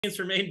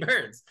For Maine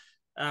birds.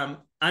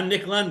 I'm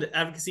Nick Lund,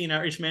 Advocacy and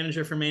Outreach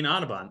Manager for Maine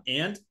Audubon.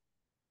 And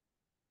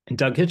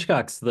Doug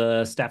Hitchcox,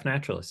 the staff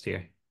naturalist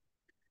here.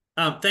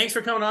 thanks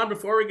for coming on.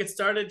 Before we get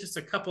started, just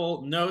a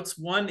couple notes.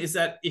 One is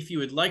that if you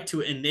would like to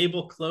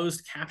enable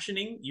closed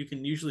captioning, you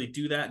can usually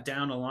do that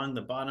down along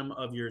the bottom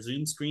of your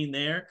Zoom screen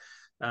there.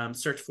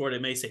 Search for it.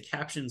 It may say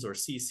captions or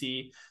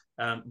CC.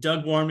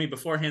 Doug warned me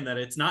beforehand that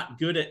it's not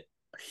good at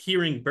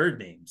hearing bird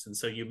names. And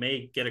so you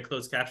may get a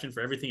closed caption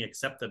for everything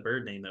except the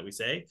bird name that we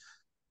say.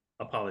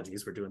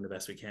 Apologies, we're doing the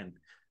best we can.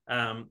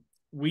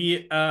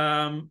 We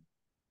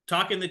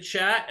talk in the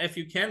chat if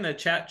you can, the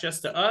chat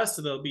just to us.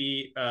 So there'll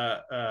be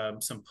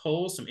some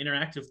polls, some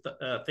interactive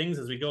things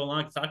as we go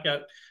along to talk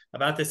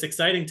about this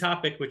exciting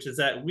topic, which is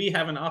that we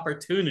have an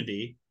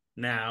opportunity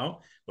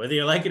now, whether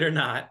you like it or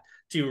not,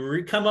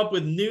 to come up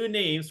with new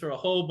names for a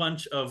whole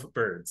bunch of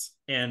birds.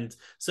 And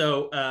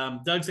so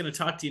Doug's going to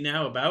talk to you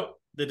now about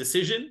the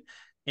decision,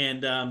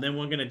 and then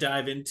we're going to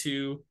dive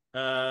into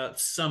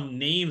some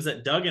names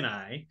that Doug and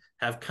I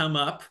have come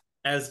up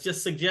as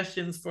just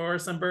suggestions for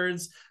some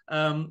birds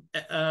found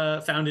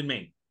in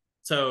Maine.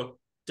 So,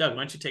 Doug, why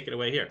don't you take it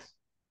away here?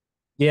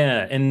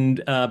 Yeah,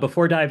 and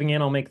before diving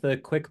in, I'll make the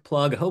quick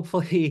plug.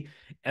 Hopefully,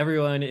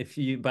 everyone, if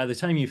you by the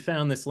time you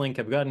found this link,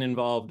 have gotten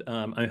involved.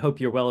 I hope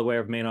you're well aware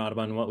of Maine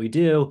Audubon and what we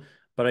do.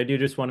 But I do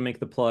just want to make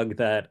the plug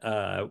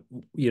that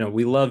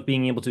we love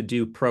being able to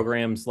do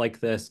programs like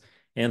this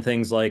and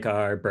things like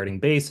our birding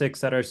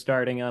basics that are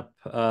starting up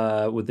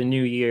with the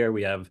new year.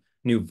 We have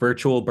new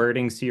virtual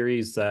birding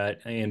series that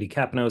Andy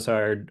Kapanos,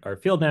 our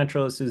field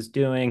naturalist, is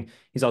doing.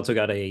 He's also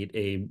got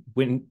a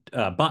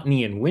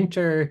botany in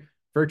winter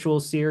virtual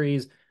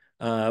series.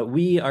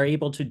 We are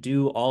able to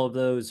do all of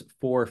those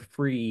for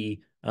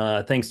free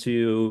thanks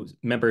to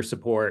member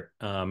support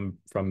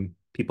from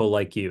people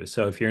like you.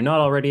 So if you're not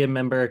already a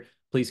member,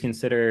 please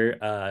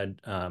consider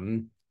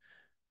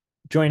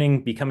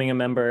joining, becoming a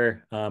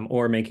member,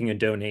 or making a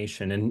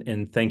donation.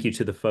 And thank you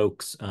to the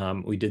folks.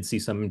 We did see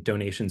some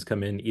donations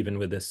come in even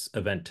with this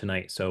event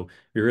tonight. So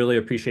we really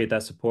appreciate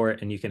that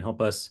support, and you can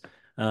help us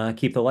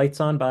keep the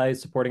lights on by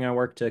supporting our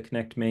work to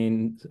connect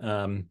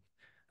Mainers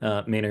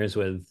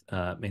with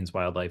Maine's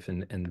wildlife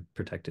and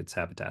protect its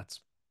habitats.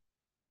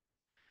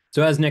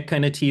 So as Nick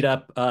kind of teed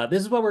up,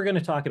 this is what we're going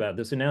to talk about.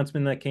 This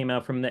announcement that came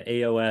out from the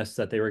AOS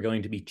that they were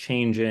going to be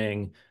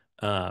changing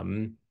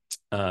some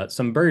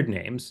bird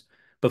names.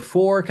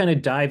 Before kind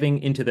of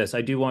diving into this,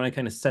 I do want to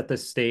kind of set the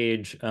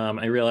stage.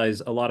 I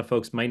realize a lot of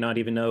folks might not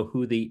even know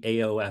who the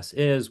AOS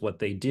is, what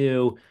they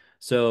do.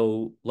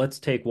 So let's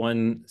take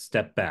one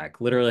step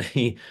back,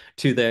 literally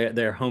to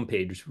their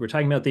homepage. We're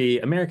talking about the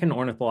American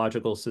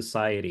Ornithological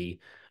Society.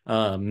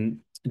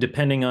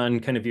 Depending on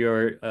kind of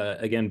your,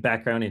 again,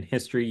 background in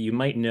history, you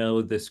might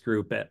know this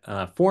group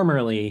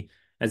formerly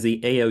as the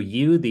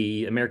AOU,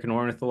 the American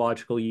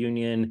Ornithological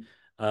Union,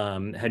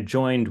 had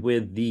joined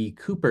with the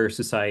Cooper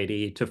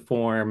Society to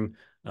form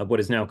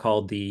what is now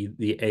called the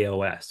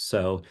AOS.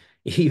 So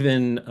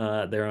even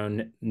their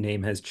own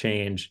name has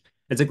changed.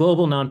 It's a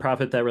global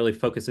nonprofit that really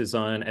focuses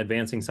on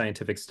advancing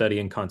scientific study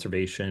and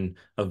conservation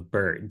of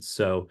birds.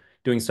 So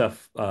doing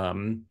stuff,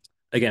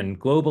 again,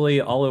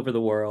 globally, all over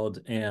the world,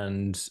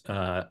 and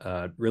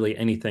really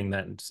anything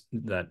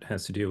that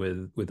has to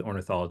do with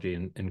ornithology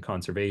and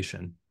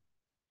conservation.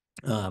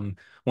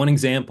 One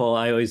example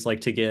I always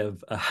like to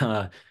give,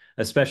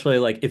 especially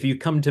like if you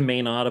come to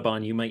Maine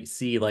Audubon, you might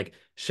see like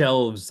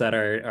shelves that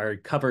are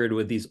covered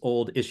with these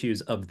old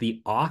issues of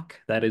the Auk.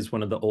 That is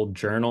one of the old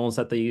journals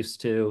that they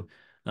used to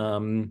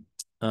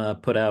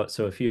put out.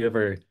 So if you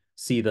ever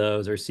see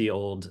those or see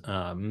old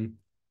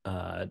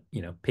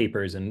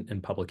papers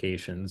and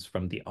publications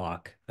from the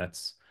Auk,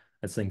 that's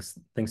thanks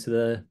to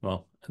the,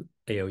 well,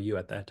 AOU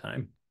at that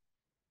time.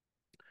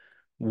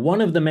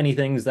 One of the many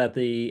things that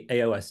the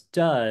AOS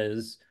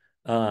does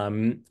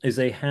is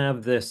they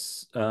have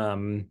this,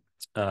 this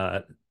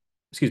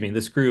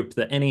group,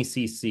 the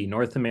NACC,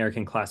 North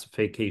American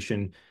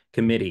Classification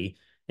Committee,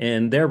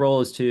 and their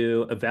role is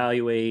to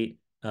evaluate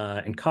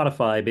and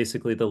codify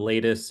basically the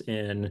latest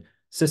in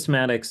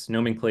systematics,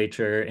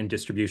 nomenclature, and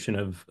distribution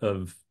of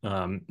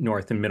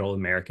North and Middle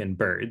American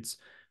birds.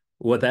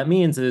 What that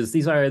means is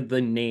these are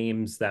the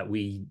names that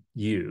we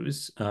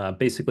use.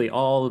 Basically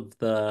all of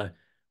the,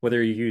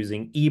 whether you're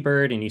using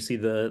eBird and you see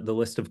the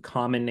list of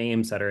common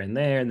names that are in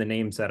there and the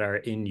names that are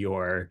in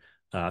your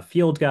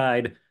field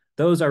guide,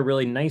 those are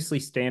really nicely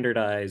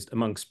standardized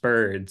amongst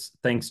birds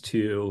thanks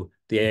to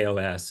the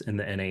AOS and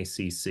the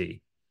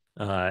NACC.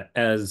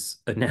 As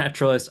a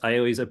naturalist, I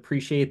always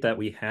appreciate that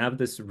we have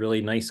this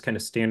really nice kind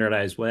of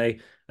standardized way,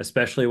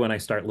 especially when I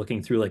start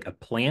looking through like a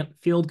plant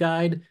field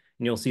guide,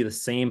 and you'll see the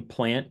same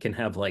plant can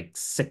have like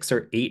 6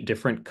 or 8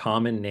 different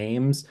common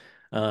names.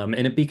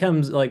 And it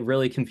becomes like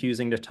really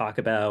confusing to talk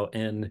about.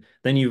 And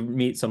then you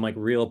meet some like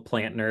real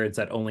plant nerds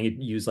that only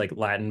use like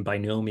Latin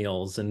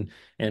binomials. And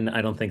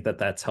I don't think that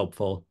that's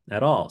helpful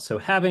at all. So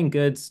having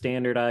good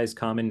standardized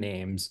common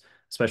names,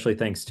 especially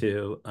thanks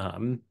to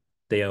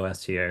the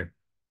OS here,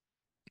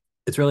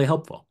 it's really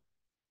helpful.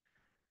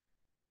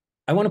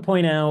 I want to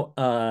point out,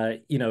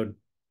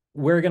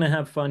 we're going to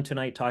have fun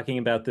tonight talking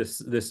about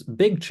this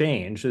big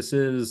change. This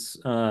is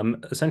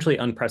essentially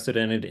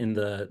unprecedented in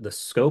the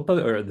scope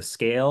of, or the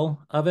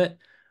scale of it.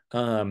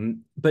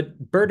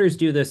 But birders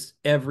do this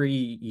every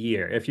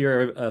year. If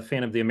you're a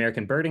fan of the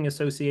American Birding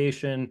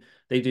Association,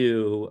 they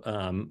do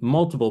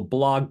multiple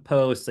blog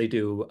posts. They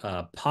do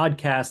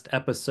podcast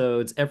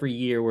episodes every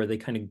year where they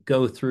kind of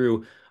go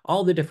through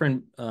all the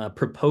different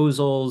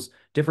proposals,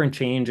 different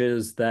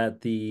changes that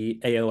the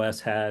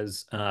AOS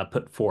has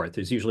put forth.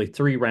 There's usually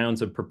 3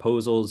 rounds of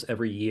proposals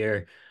every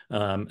year,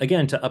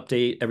 again, to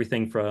update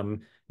everything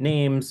from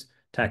names,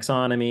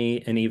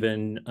 taxonomy, and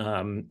even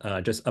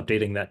just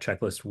updating that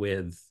checklist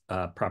with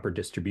proper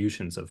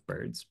distributions of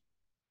birds.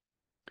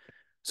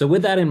 So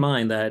with that in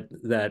mind,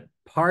 that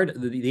part,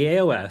 the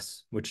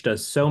AOS, which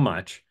does so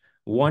much,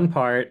 one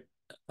part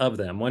of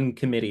them, one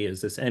committee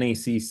is this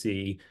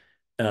NACC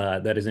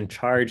that is in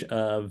charge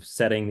of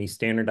setting these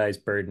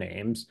standardized bird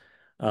names.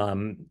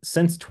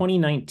 Since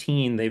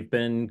 2019, they've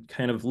been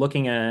kind of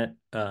looking at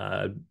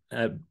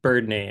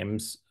bird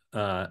names,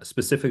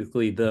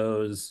 specifically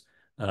those,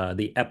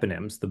 the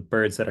eponyms, the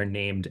birds that are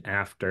named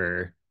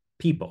after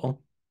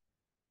people,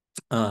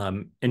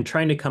 and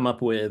trying to come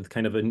up with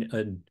kind of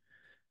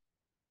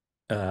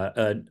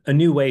a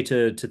new way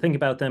to think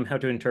about them, how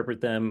to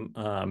interpret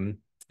them.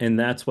 And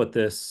that's what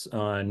this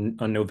on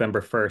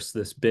November 1st,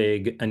 this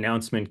big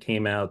announcement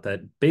came out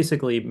that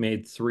basically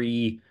made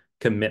 3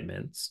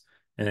 commitments.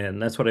 And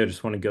that's what I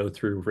just want to go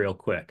through real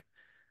quick.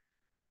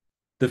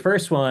 The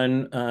first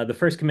one, the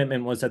first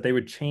commitment was that they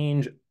would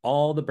change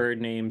all the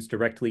bird names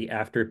directly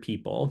after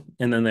people.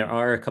 And then there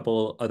are a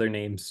couple other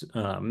names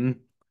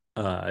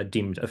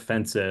deemed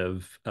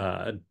offensive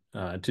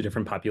to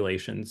different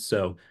populations.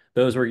 So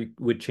those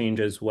would change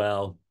as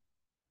well.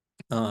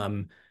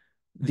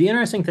 The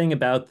interesting thing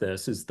about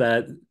this is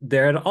that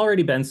there had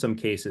already been some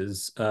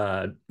cases.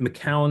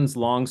 McCown's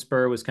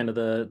longspur was kind of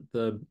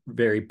the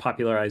very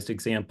popularized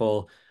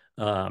example.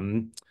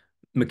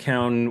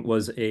 McCown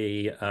was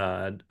a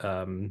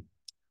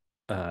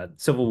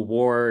Civil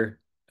War,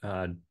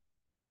 what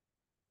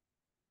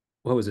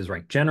was his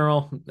rank?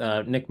 General.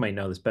 Nick might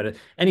know this better.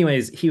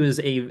 Anyways, he was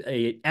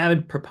a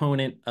avid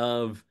proponent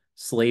of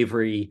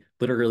slavery,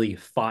 literally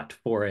fought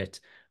for it.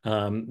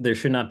 There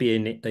should not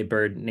be a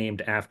bird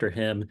named after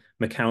him.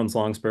 McCown's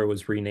longspur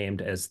was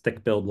renamed as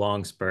thick-billed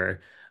longspur.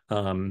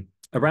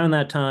 Around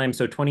that time,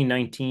 so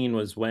 2019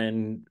 was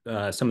when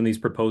some of these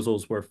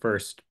proposals were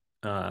first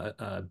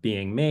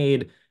being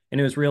made, and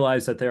it was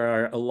realized that there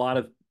are a lot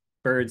of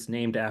birds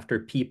named after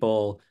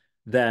people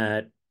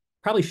that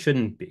probably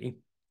shouldn't be.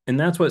 And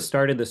that's what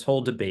started this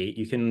whole debate.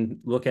 You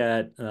can look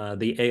at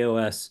the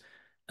AOS,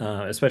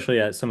 especially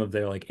at some of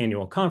their like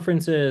annual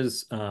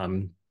conferences,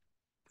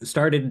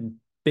 started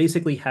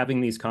basically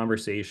having these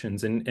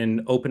conversations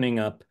and opening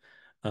up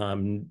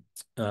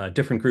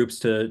different groups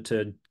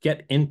to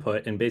get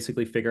input and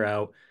basically figure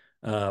out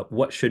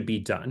what should be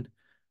done.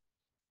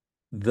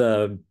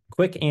 The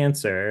quick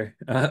answer,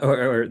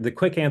 or the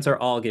quick answer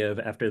I'll give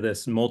after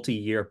this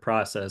multi-year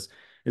process,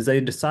 is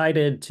they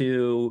decided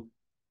to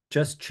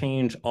just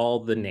change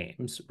all the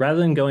names rather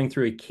than going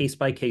through a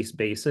case-by-case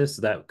basis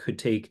that could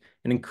take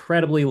an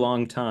incredibly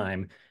long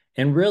time.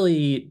 And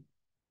really,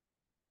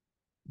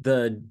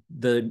 the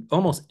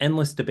almost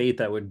endless debate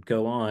that would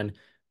go on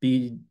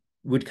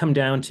would come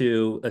down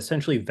to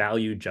essentially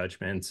value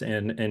judgments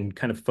and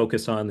kind of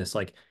focus on this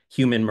like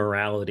human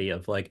morality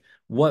of like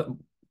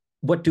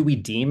what do we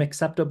deem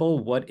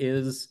acceptable? What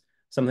is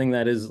something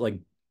that is like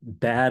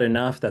bad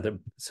enough that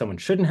someone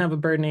shouldn't have a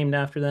bird named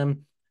after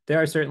them?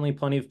 There are certainly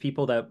plenty of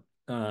people that,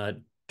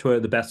 to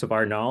the best of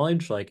our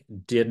knowledge, like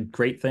did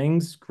great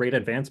things, great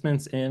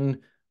advancements in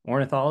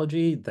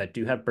ornithology that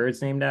do have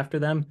birds named after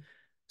them.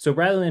 So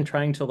rather than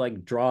trying to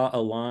like draw a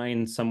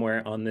line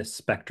somewhere on this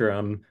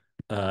spectrum,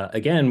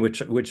 again,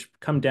 which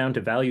come down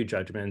to value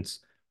judgments,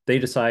 they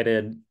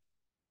decided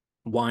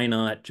why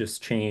not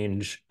just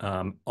change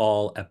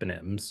all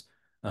eponyms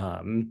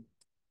and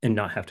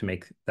not have to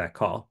make that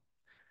call.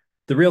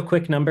 The real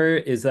quick number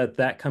is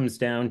that comes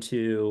down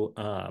to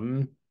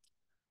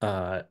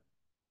about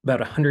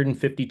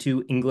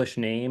 152 English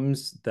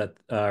names that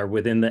are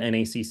within the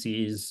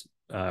NACC's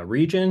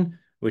region,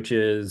 which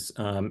is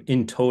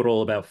in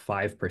total about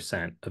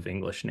 5% of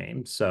English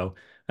names. So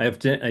I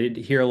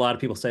hear a lot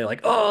of people say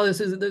like, oh, this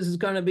is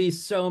going to be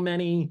so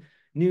many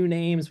new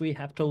names we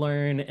have to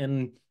learn,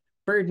 and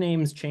bird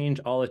names change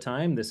all the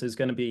time. This is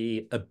going to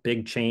be a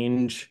big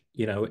change,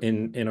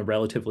 in a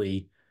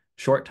relatively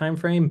short time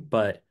frame,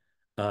 but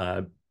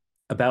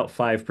about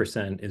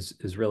 5%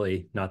 is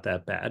really not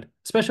that bad,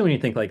 especially when you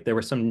think like there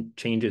were some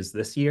changes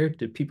this year.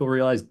 Did people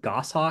realize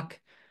goshawk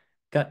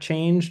got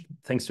changed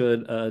thanks to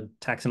a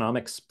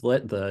taxonomic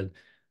split? The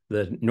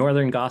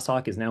northern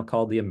goshawk is now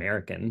called the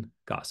American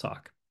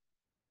goshawk.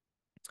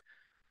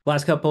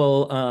 Last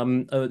couple,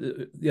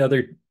 the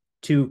other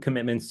 2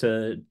 commitments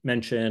to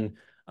mention,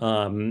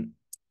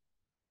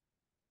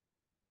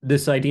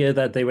 this idea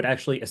that they would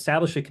actually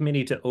establish a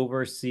committee to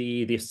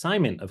oversee the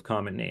assignment of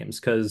common names,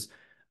 because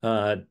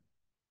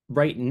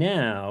right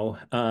now,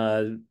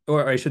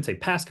 or I should say,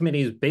 past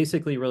committees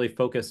basically really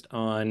focused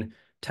on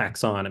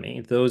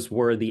taxonomy. Those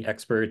were the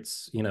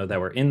experts, that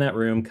were in that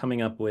room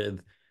coming up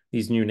with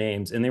these new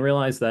names, and they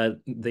realized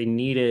that they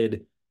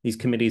needed these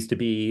committees to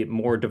be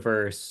more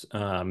diverse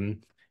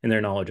in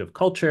their knowledge of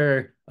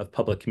culture, of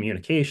public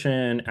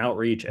communication,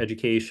 outreach,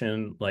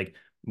 education. Like,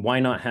 why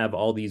not have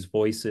all these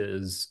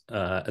voices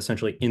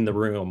essentially in the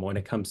room when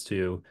it comes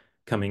to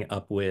coming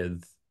up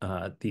with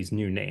these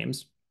new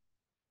names?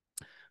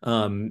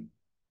 Um,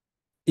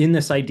 in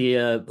this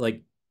idea,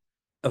 like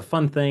a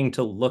fun thing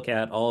to look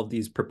at all of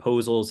these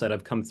proposals that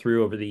have come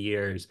through over the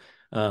years.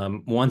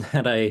 One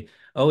that I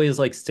always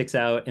like sticks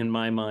out in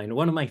my mind.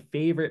 One of my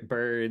favorite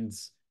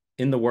birds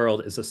in the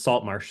world is a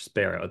salt marsh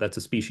sparrow. That's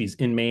a species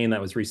in Maine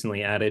that was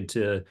recently added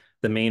to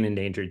the Maine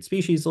endangered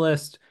species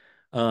list.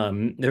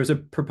 There was a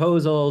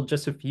proposal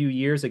just a few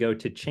years ago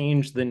to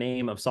change the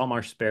name of salt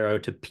marsh sparrow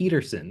to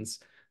Peterson's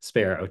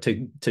sparrow,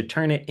 to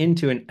turn it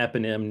into an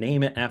eponym,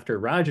 name it after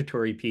Roger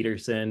Tory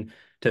Peterson,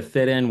 to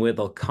fit in with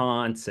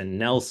LeConte's and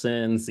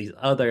Nelson's, these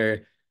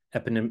other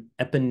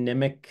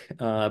eponymic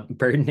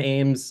bird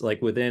names,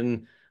 like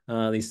within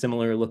these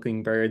similar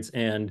looking birds.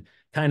 And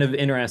kind of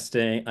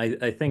interesting,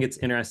 I think it's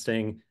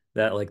interesting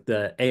that like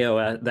the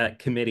AOS, that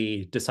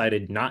committee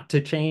decided not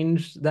to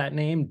change that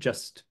name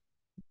just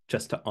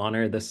to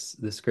honor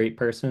this great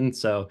person.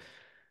 So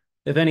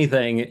if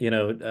anything,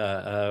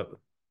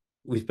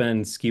 we've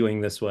been skewing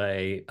this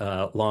way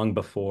long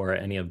before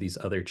any of these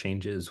other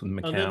changes with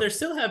Oh, Macau. there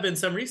still have been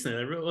some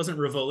recently. There wasn't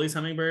Rivoli's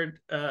hummingbird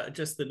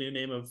just the new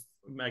name of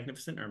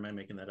Magnificent, or am I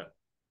making that up?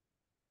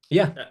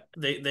 Yeah.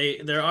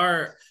 There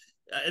are.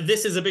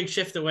 This is a big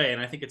shift away, and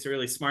I think it's a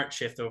really smart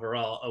shift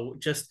overall,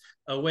 just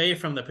away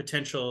from the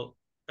potential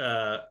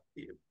uh,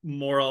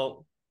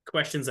 moral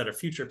questions that our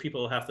future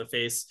people will have to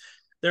face.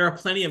 There are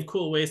plenty of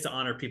cool ways to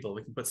honor people.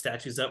 We can put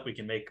statues up. We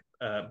can make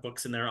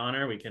books in their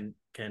honor. We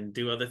can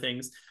do other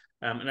things.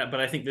 But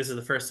I think this is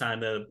the first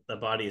time the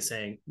body is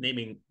saying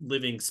naming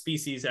living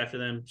species after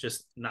them,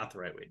 just not the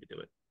right way to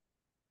do it.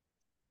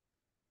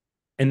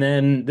 And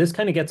then this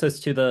kind of gets us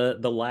to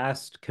the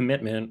last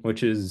commitment,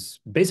 which is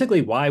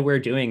basically why we're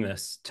doing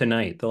this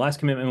tonight. The last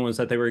commitment was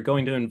that they were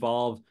going to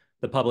involve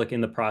the public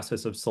in the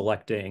process of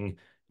selecting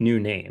new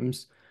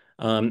names.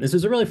 This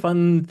is a really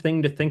fun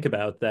thing to think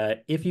about,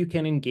 that if you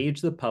can engage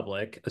the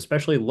public,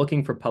 especially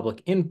looking for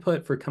public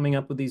input for coming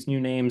up with these new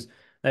names,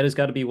 that has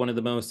got to be one of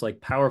the most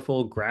like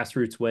powerful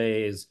grassroots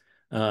ways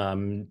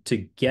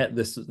to get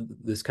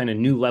this kind of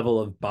new level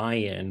of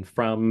buy-in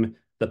from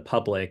the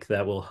public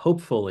that will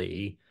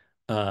hopefully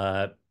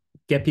uh,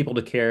 get people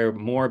to care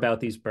more about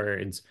these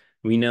birds.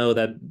 We know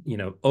that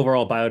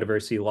overall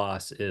biodiversity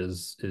loss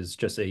is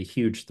just a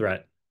huge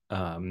threat,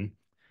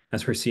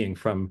 as we're seeing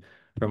from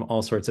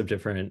all sorts of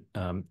different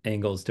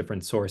angles,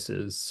 different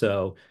sources.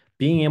 So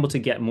being able to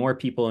get more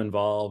people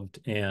involved,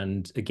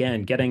 and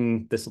again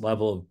getting this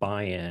level of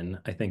buy-in,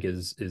 I think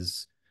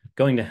is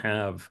going to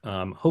have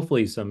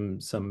hopefully some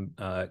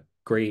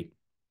great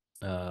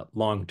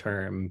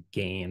long-term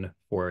gain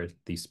for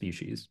these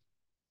species.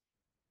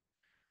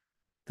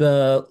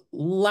 The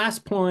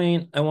last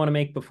point I want to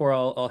make before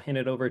I'll hand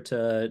it over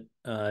to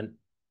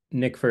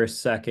Nick for a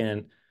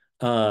second.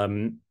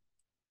 Um,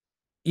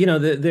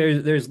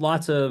 there's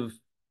lots of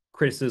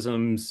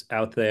criticisms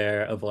out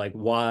there of like,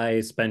 why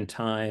spend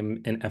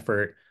time and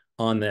effort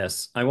on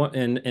this.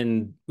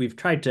 And we've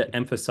tried to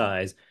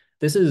emphasize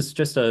this is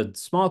just a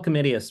small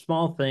committee, a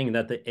small thing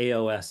that the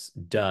AOS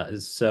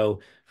does. So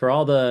for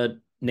all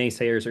the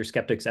naysayers or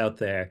skeptics out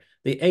there,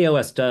 the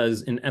AOS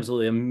does an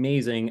absolutely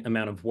amazing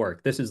amount of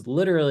work. This is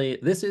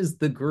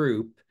the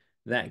group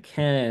that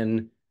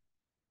can,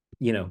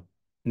 you know,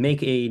 make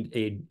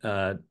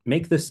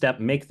the step,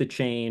 make the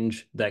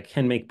change that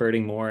can make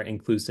birding more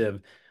inclusive.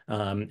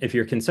 If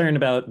you're concerned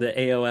about the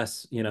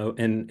AOS,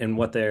 and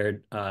what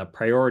their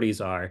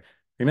priorities are,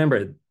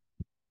 remember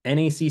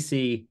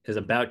NACC is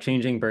about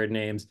changing bird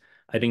names.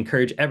 I'd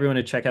encourage everyone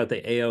to check out the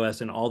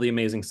AOS and all the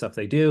amazing stuff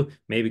they do.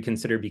 Maybe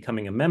consider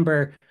becoming a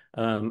member.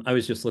 I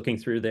was just looking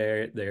through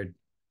their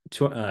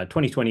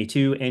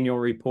 2022 annual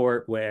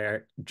report,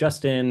 where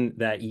just in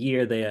that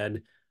year they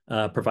had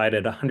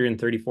provided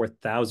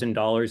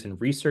 $134,000 in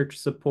research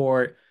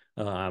support,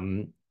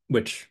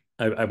 which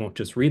I won't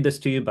just read this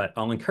to you, but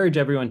I'll encourage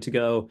everyone to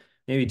go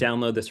maybe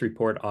download this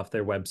report off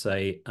their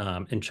website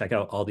and check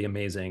out all the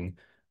amazing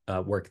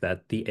work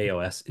that the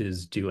AOS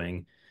is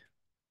doing,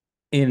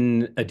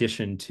 in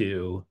addition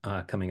to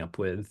coming up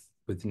with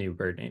new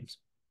bird names.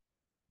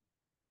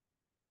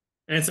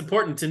 And it's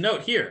important to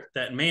note here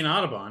that Maine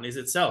Audubon is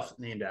itself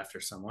named after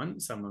someone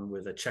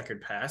with a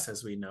checkered past,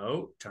 as we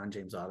know, John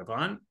James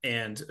Audubon.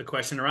 And a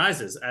question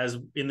arises, as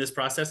in this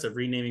process of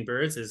renaming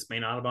birds, is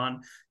Maine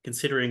Audubon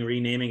considering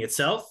renaming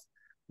itself?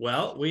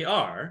 Well, we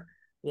are,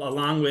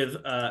 along with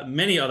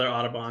many other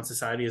Audubon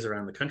societies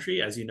around the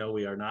country. As you know,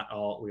 we are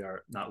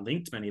not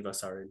linked. Many of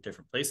us are in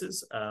different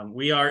places.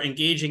 We are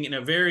engaging in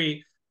a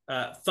very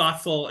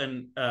thoughtful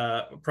and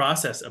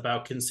process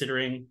about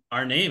considering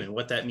our name and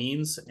what that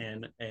means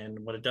and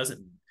what it doesn't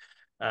mean.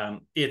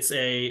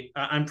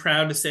 I'm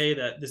proud to say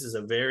that this is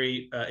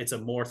it's a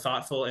more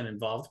thoughtful and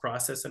involved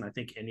process than I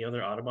think any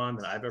other Audubon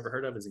that I've ever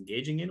heard of is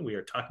engaging in. We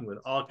are talking with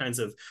all kinds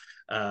of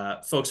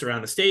folks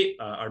around the state,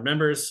 our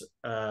members,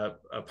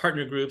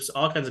 partner groups,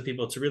 all kinds of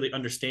people to really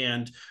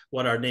understand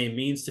what our name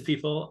means to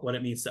people, what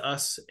it means to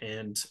us,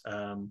 and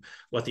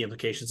what the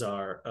implications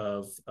are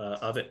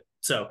of it.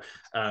 So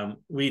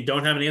we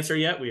don't have an answer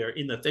yet. We are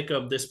in the thick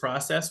of this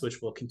process, which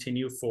will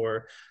continue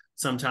for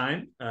some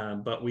time,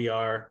 but we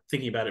are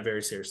thinking about it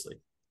very seriously.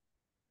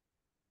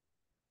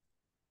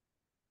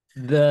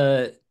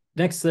 The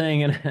next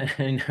thing,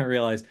 and I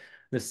realized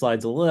this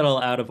slide's a little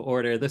out of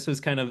order. This was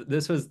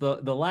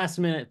the last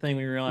minute thing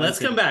we Let's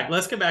realized. come back.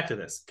 Let's come back to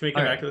this. Can we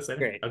All come back right, to this later?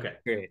 great, Okay.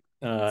 great.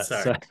 So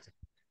Sorry.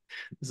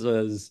 this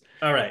was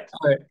All right.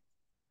 all right.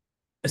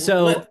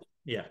 So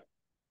Yeah.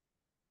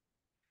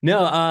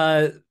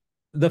 no,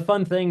 the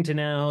fun thing to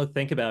now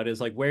think about is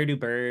like, where do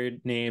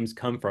bird names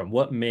come from?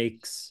 What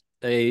makes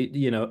a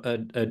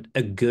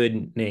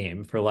good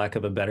name, for lack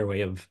of a better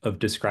way of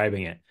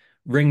describing it?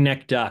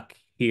 Ringneck duck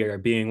here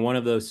being one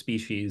of those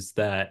species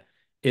that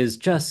is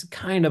just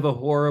kind of a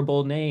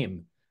horrible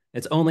name.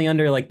 It's only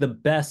under like the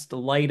best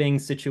lighting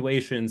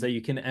situations that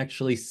you can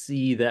actually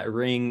see that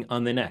ring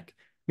on the neck.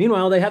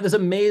 Meanwhile, they have this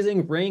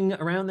amazing ring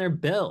around their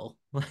bill.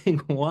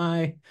 Like,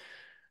 why?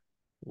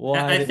 Why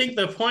I did think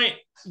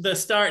the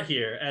start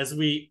here, as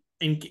we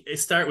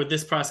start with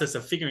this process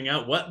of figuring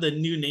out what the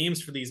new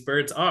names for these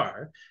birds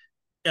are,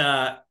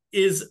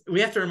 is we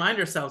have to remind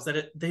ourselves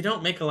that they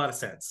don't make a lot of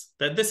sense.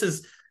 That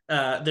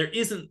there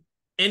isn't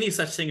any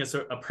such thing as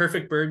a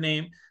perfect bird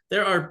name.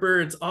 There are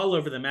birds all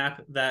over the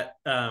map that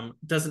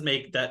doesn't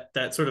make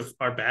that sort of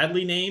are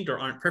badly named or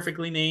aren't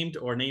perfectly named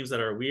or names that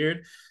are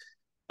weird.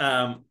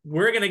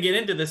 We're going to get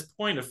into this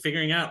point of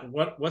figuring out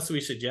what we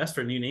suggest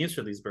for new names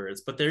for these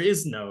birds, but there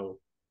is no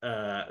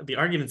the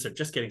arguments are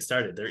just getting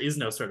started. There is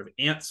no sort of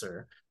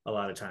answer a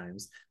lot of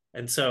times.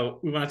 And so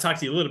we want to talk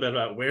to you a little bit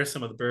about where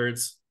some of the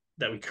birds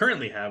that we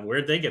currently have,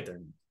 where they get their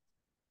name.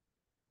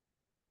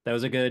 That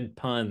was a good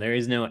pun. There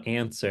is no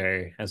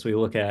answer as we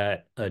look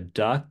at a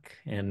duck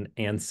and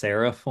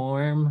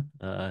anseriform.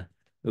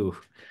 Ooh.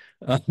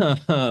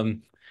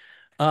 um,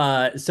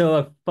 so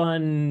a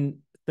fun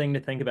thing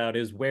to think about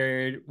is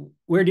where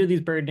do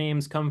these bird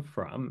names come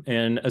from?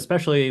 And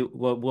especially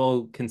what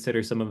we'll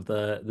consider some of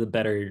the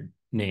better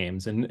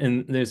names.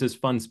 And there's this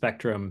fun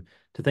spectrum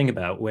to think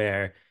about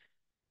where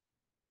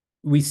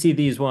we see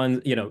these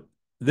ones,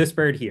 this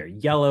bird here,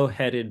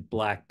 yellow-headed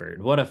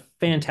blackbird. What a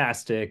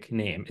fantastic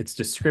name. It's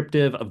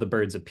descriptive of the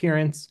bird's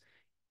appearance.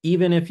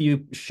 Even if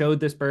you showed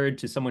this bird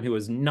to someone who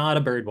was not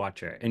a bird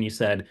watcher and you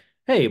said,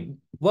 hey,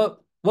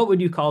 what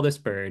would you call this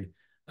bird?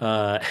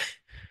 Uh,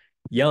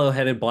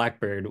 Yellow-headed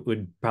blackbird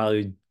would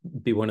probably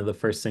be one of the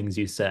first things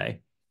you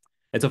say.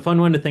 It's a fun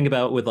one to think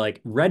about with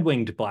like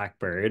red-winged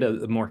blackbird,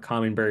 a more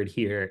common bird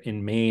here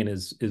in Maine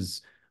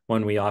is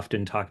one we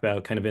often talk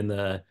about kind of in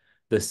the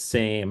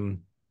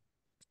same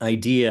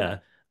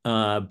idea.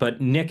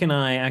 But Nick and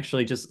I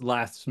actually just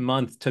last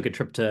month took a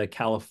trip to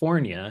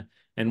California,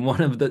 and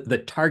one of the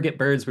target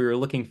birds we were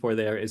looking for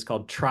there is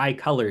called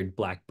tricolored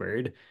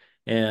blackbird.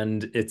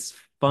 And it's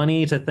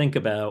funny to think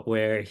about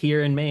where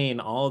here in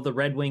Maine, all the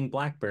red-winged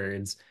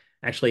blackbirds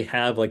actually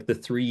have like the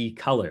three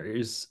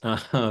colors.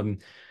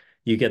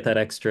 You get that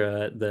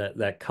extra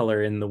that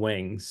color in the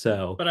wing.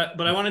 So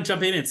But I want to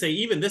jump in and say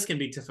even this can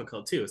be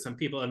difficult too. Some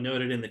people have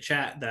noted in the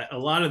chat that a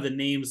lot of the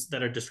names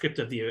that are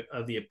descriptive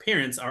of the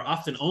appearance are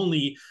often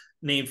only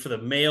named for the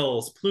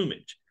male's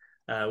plumage,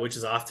 which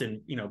is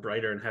often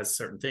brighter and has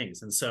certain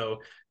things. And so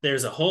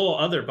there's a whole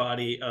other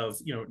body of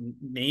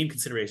name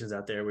considerations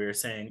out there where you're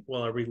saying,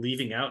 well, are we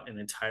leaving out an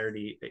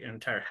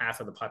entire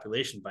half of the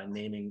population by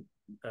naming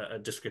a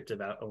descriptive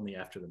out only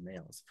after the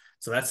males?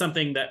 So that's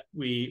something that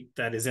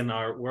is in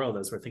our world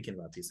as we're thinking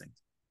about these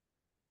things.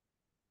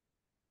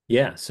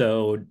 yeah,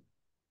 so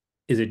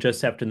is it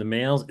just after the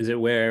males? Is it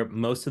where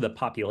most of the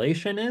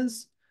population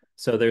is?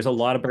 So there's a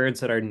lot of birds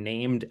that are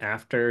named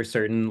after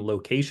certain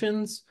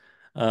locations.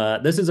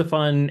 This is a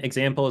fun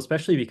example,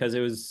 especially because it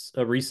was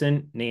a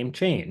recent name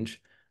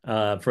change.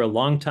 For a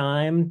long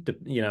time,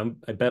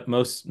 I bet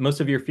most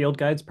of your field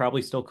guides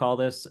probably still call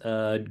this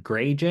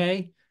gray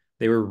jay.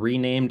 They were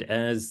renamed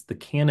as the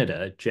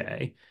Canada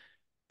jay.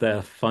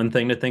 The fun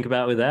thing to think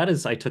about with that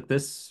is I took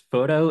this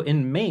photo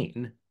in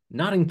Maine,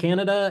 not in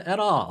Canada at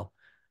all.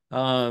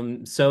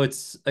 So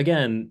it's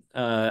again,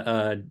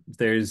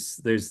 there's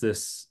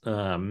this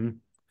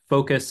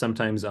focus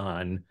sometimes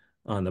on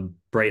the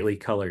brightly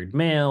colored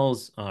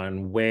males,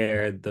 on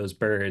where those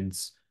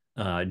birds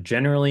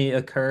generally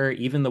occur.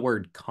 Even the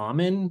word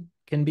common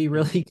can be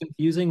really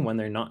confusing when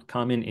they're not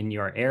common in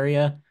your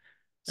area.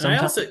 And I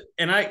Sometimes, also,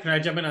 can I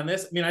jump in on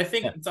this? I mean, I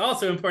think yeah. it's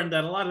also important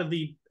that a lot of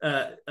the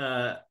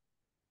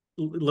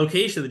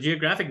location, the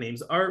geographic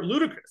names are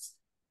ludicrous,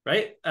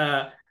 right?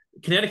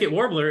 Connecticut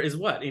warbler is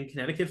what in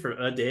Connecticut for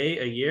a day,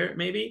 a year,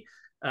 maybe.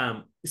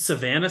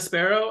 Savannah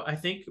sparrow, I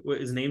think,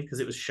 is named because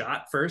it was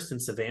shot first in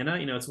Savannah.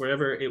 It's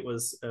wherever it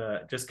was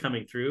just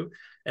coming through.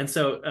 And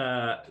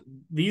so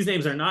these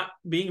names are not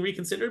being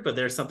reconsidered, but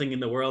there's something in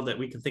the world that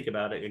we can think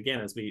about it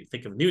again as we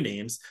think of new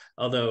names.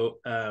 Although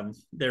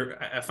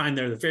I find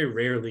they're very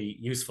rarely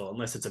useful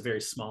unless it's a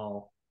very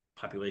small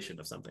population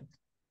of something.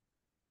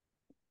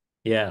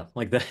 Yeah,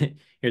 like the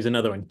here's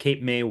another one,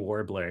 Cape May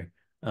warbler,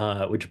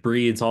 which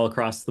breeds all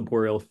across the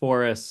boreal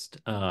forest.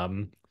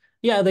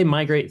 Yeah, they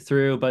migrate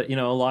through, but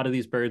a lot of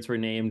these birds were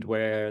named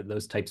where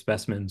those type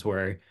specimens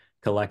were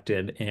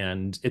collected,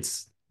 and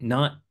it's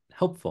not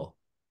helpful.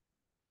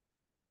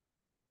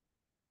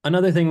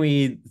 Another thing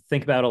we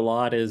think about a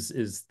lot is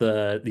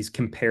these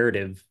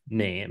comparative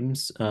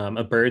names.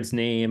 A bird's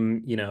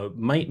name,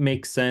 might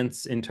make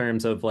sense in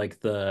terms of like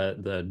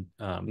the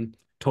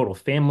total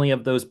family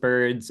of those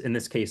birds. In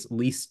this case,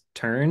 least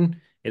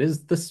tern. It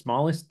is the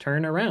smallest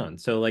tern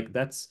around. So like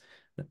that's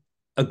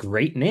a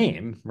great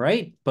name,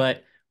 right?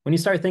 But when you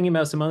start thinking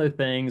about some other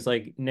things,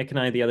 like Nick and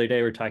I the other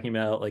day were talking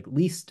about like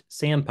least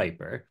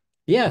sandpiper.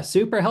 Yeah,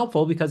 super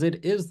helpful because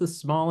it is the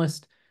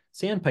smallest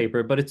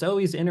sandpiper, but it's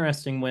always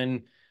interesting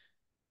when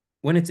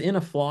it's in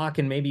a flock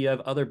and maybe you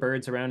have other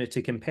birds around it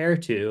to compare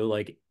to,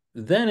 like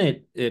then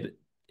it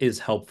is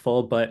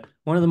helpful. But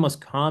one of the most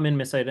common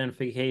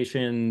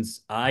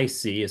misidentifications I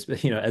see is,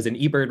 as an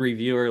eBird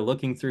reviewer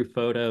looking through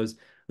photos,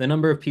 the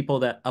number of people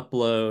that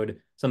upload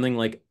something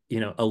like,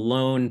 a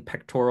lone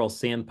pectoral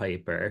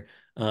sandpiper.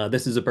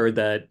 This is a bird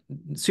that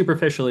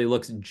superficially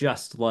looks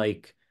just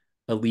like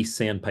a least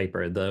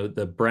sandpiper,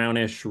 the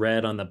brownish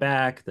red on the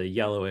back, the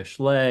yellowish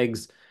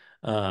legs,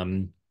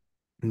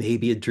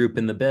 maybe a droop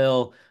in the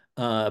bill.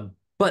 Uh,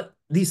 but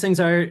these things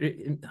are,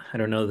 I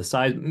don't know the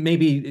size,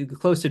 maybe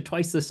close to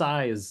twice the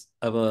size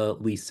of a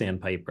least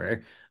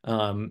sandpiper.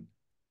 Um,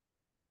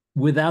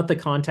 Without the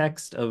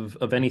context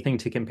of anything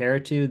to compare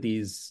it to,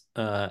 these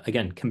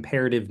again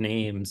comparative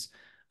names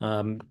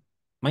um,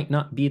 might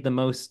not be the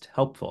most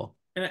helpful.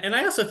 And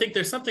I also think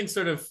there's something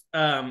sort of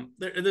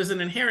there's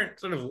an inherent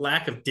sort of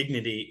lack of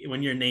dignity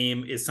when your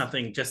name is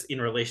something just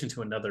in relation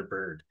to another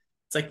bird.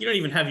 It's like you don't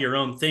even have your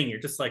own thing. You're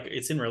just like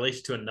it's in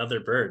relation to another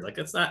bird. Like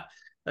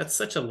that's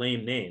such a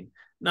lame name.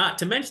 Not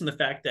to mention the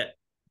fact that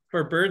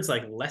for birds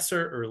like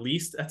lesser or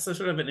least, that's a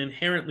sort of an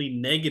inherently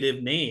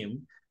negative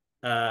name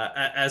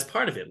as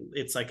part of it.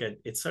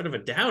 It's sort of a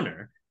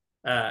downer,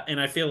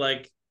 and I feel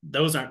like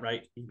those aren't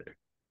right either.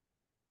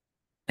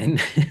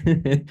 And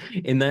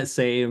in that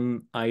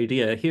same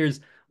idea, here's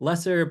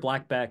lesser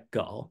blackback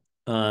gull.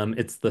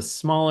 It's the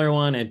smaller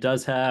one. It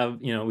does have,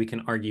 we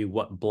can argue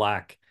what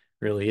black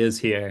really is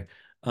here.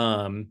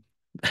 Um,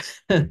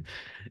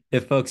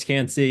 if folks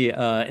can't see,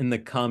 in the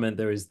comment,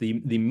 there was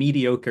the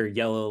mediocre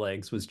yellow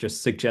legs was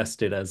just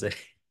suggested as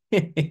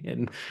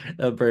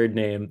a bird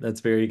name. That's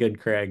very good,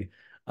 Craig.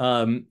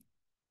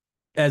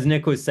 As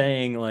Nick was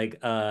saying, like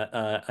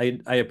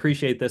I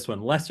appreciate this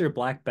one. Lesser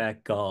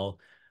blackback gull.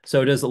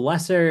 So does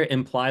lesser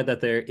imply that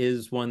there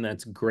is one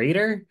that's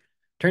greater?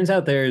 Turns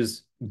out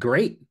there's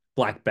great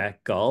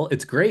blackback gull.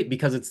 It's great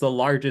because it's the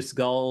largest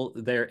gull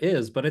there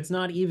is, but it's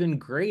not even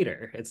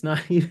greater. It's not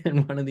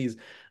even one of these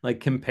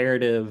like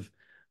comparative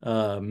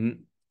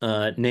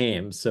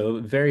names. So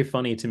very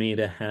funny to me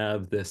to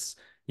have this,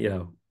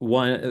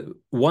 one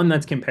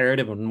that's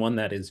comparative and one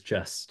that is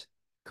just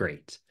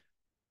great.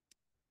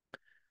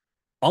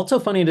 Also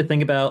funny to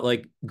think about,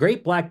 like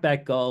great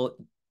blackback gull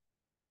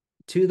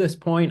to this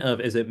point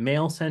of, is it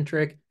male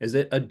centric? Is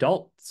it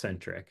adult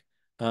centric?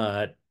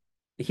 Uh,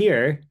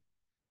 Here,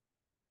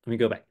 let me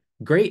go back.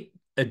 Great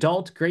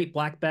adult, great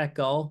blackback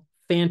gull,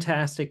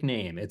 fantastic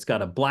name. It's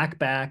got a black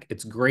back,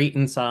 it's great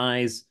in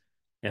size,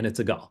 and it's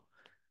a gull.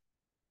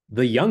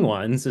 The young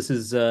ones, this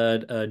is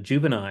a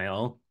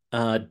juvenile,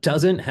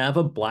 doesn't have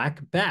a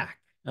black back.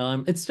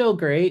 It's still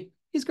great.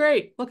 He's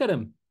great. Look at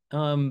him.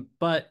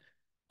 But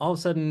all of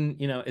a sudden,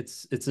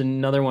 it's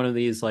another one of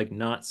these like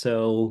not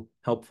so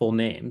helpful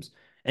names.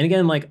 And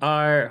again, like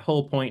our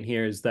whole point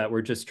here is that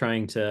we're just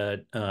trying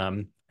to,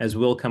 as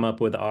we'll come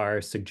up with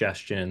our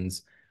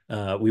suggestions,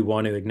 we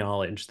want to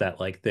acknowledge that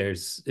like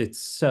it's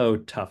so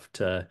tough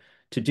to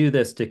do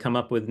this, to come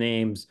up with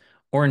names.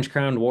 Orange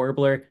crowned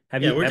warbler.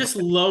 Have Yeah, you we're ever just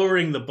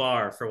lowering the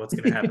bar for what's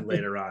going to happen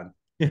later on.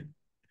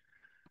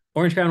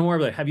 Orange crown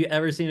warbler? Have you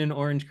ever seen an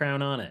orange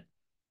crown on it?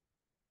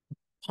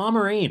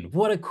 Pomerane.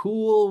 What a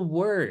cool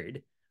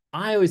word.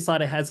 I always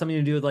thought it had something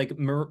to do with like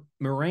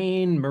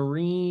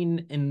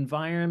marine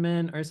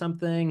environment or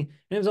something. And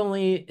it was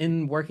only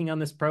in working on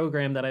this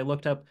program that I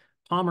looked up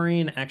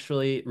Pomerane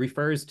actually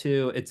refers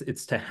to,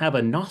 it's to have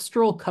a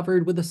nostril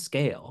covered with a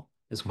scale,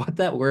 is what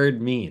that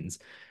word means.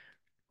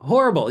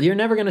 Horrible. You're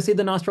never going to see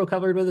the nostril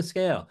covered with a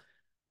scale.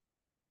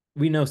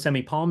 We know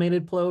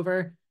semi-palmated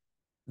plover,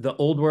 the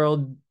old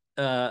world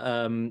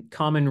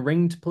common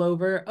ringed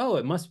plover. Oh,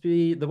 it must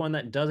be the one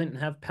that doesn't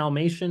have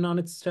palmation on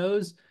its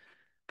toes.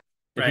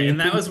 If Right, you and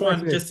that include was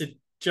one just to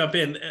jump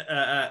in,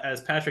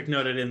 as Patrick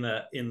noted in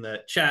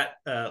the chat,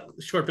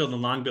 short-billed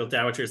and long-billed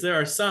dowitchers. There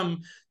are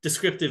some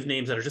descriptive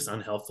names that are just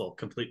unhelpful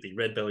completely.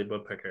 Red-bellied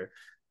woodpecker,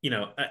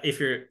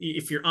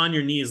 if you're on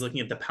your knees looking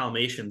at the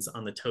palmations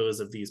on the toes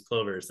of these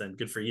plovers, then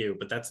good for you.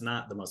 But that's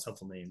not the most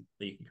helpful name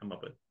that you can come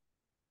up with.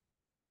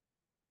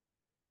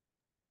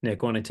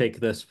 Nick, want to take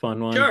this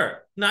fun one?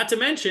 Sure. Not to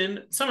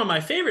mention, some of my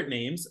favorite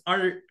names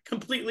are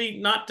completely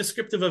not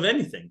descriptive of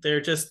anything.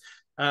 They're just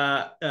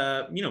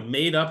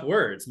made up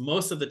words,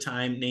 most of the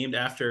time named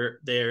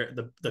after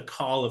the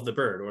call of the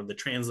bird or the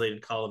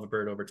translated call of a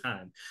bird over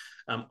time.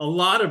 A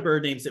lot of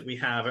bird names that we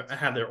have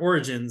their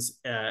origins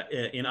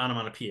in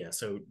onomatopoeia.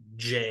 So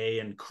jay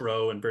and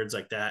crow and birds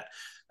like that.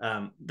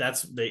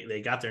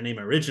 They got their name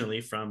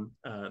originally from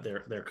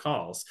their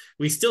calls.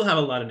 We still have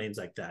a lot of names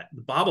like that.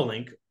 The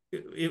bobolink,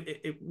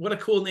 what a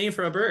cool name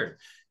for a bird.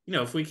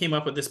 If we came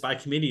up with this by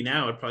committee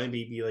now, it'd probably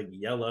be like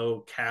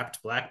yellow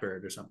capped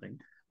blackbird or something.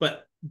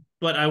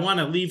 But I want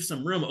to leave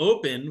some room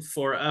open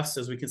for us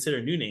as we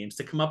consider new names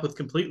to come up with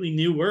completely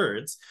new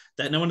words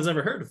that no one has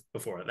ever heard of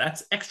before.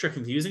 That's extra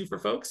confusing for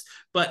folks,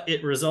 but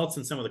it results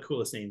in some of the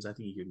coolest names I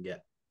think you can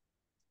get.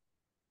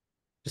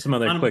 Just some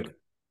other quick.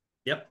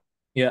 Yep.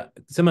 Yeah,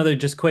 some other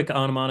just quick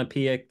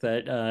onomatopoeic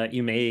that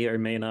you may or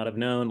may not have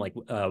known, like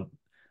of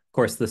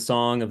course the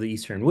song of the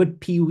Eastern Wood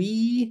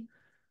Pewee.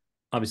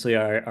 Obviously,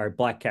 our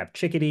black-capped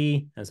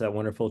chickadee has that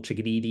wonderful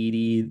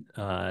chickadee-dee-dee,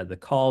 the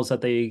calls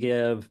that they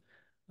give.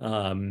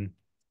 For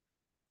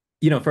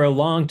a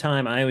long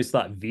time, I always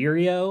thought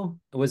Vireo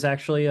was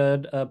actually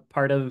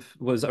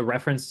was a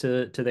reference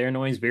to their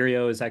noise.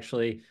 Vireo is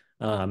actually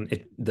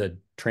the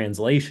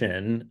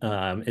translation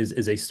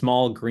is a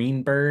small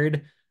green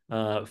bird.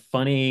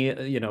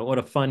 Funny, what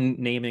a fun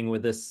naming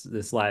with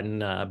this Latin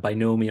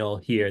binomial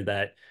here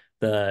that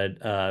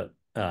the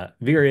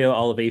Vireo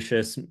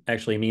olivaceus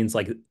actually means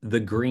like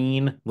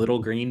the little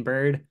green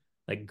bird.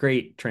 Like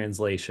great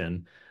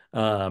translation.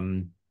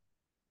 Also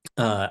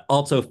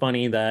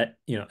funny that,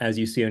 as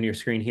you see on your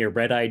screen here,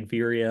 red-eyed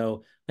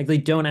Vireo, like they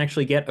don't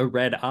actually get a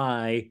red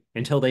eye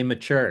until they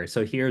mature.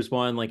 So here's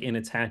one like in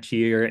its hatch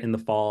year in the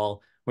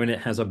fall when it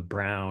has a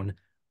brown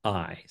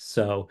eye.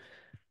 So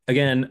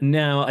again,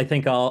 now I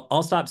think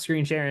I'll stop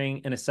screen sharing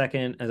in a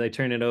second as I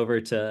turn it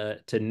over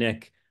to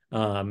Nick,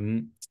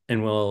 and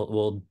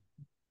we'll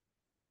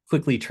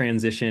quickly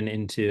transition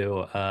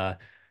into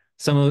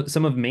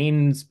some of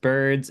Maine's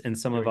birds and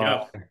some of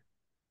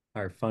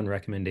our fun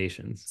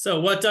recommendations. So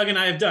what Doug and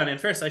I have done, and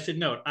first I should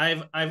note,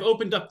 I've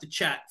opened up the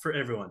chat for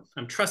everyone.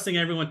 I'm trusting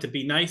everyone to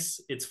be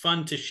nice. It's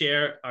fun to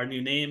share our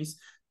new names.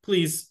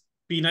 Please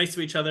be nice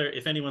to each other.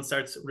 If anyone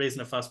starts raising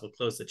a fuss, we'll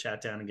close the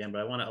chat down again.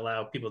 But I want to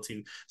allow people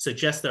to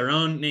suggest their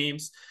own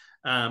names.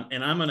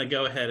 And I'm going to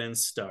go ahead and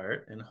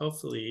start. And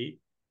hopefully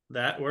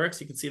that works.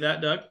 You can see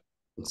that, Doug?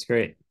 That's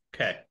great.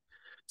 Okay.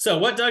 So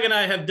what Doug and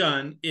I have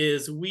done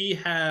is we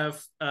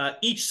have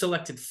each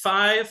selected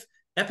 5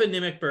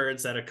 eponymic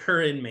birds that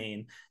occur in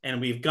Maine,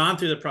 and we've gone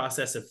through the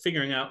process of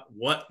figuring out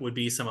what would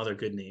be some other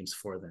good names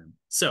for them.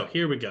 So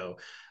here we go.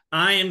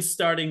 I am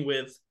starting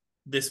with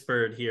this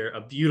bird here,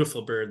 a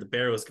beautiful bird, the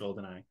Barrow's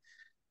goldeneye.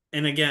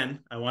 And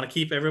again, I want to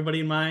keep everybody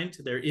in mind,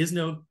 there is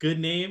no good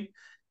name.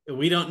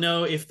 We don't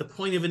know if the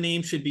point of a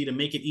name should be to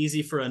make it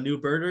easy for a new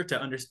birder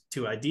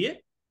to ID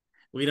it.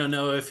 We don't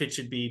know if it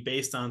should be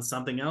based on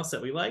something else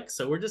that we like.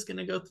 So we're just going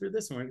to go through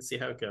this and we're going to see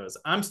how it goes.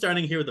 I'm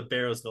starting here with the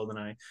Barrow's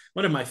goldeneye,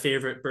 one of my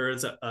favorite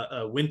birds,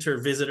 a winter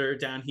visitor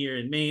down here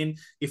in Maine,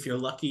 if you're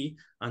lucky,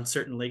 on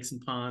certain lakes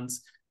and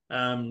ponds.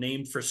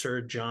 Named for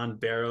Sir John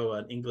Barrow,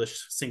 an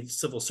English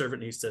civil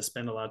servant who used to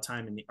spend a lot of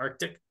time in the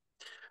Arctic.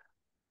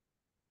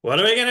 What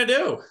are we going to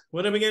do?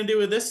 What are we going to do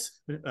with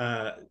this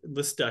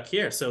duck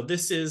here? So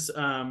this is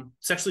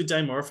sexually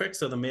dimorphic.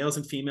 So the males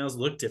and females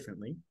look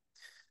differently.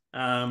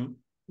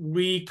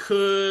 We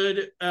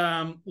could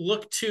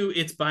look to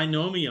its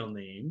binomial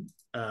name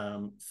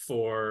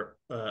for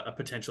a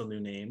potential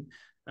new name.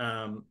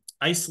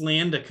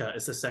 Icelandica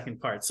is the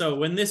second part. So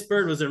when this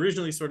bird was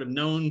originally sort of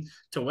known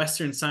to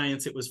Western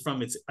science, it was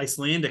from its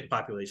Icelandic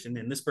population,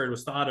 and this bird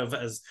was thought of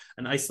as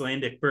an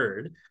Icelandic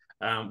bird.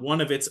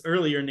 One of its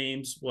earlier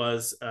names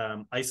was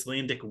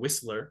Icelandic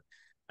whistler.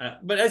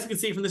 But as you can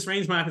see from this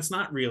range map, it's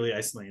not really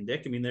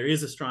Icelandic. I mean, there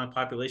is a strong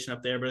population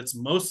up there, but it's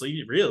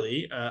mostly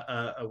really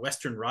a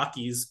Western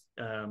Rockies,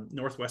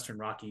 Northwestern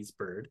Rockies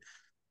bird.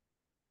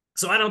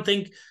 So I don't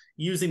think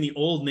using the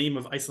old name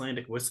of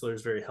Icelandic whistler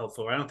is very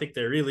helpful. I don't think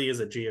there really is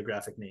a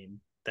geographic name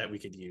that we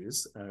could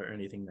use or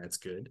anything that's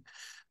good.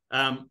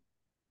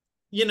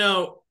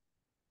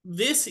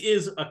 This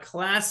is a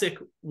classic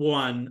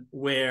one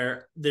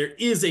where there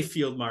is a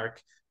field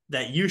mark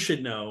that you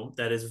should know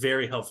that is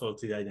very helpful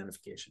to the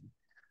identification.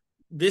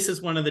 This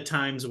is one of the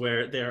times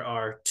where there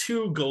are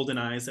 2 golden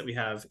eyes that we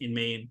have in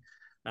Maine.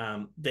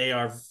 They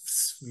are,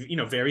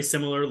 very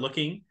similar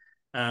looking,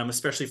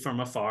 especially from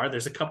afar.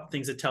 There's a couple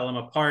things that tell them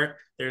apart.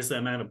 There's the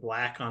amount of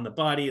black on the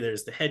body.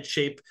 There's the head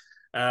shape.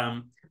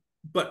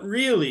 But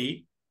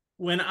really,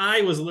 when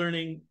I was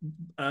learning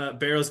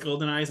Barrow's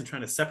golden eyes and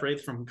trying to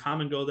separate from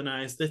common golden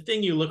eyes, the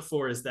thing you look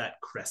for is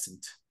that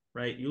crescent,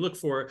 right? You look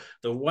for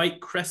the white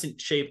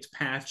crescent-shaped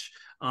patch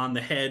on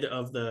the head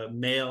of the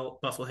male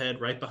bufflehead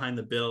right behind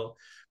the bill.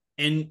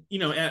 And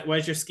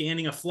as you're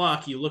scanning a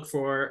flock, you look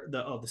for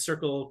the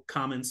circle,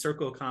 common,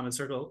 circle, common,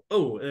 circle.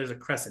 Oh, there's a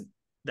crescent.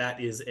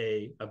 That is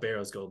a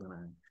Barrow's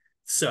goldeneye.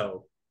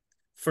 So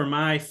for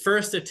my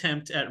first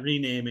attempt at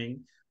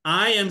renaming,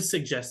 I am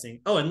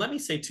suggesting. Oh, and let me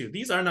say too,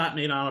 these are not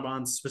Nate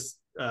Audubon's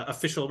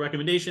official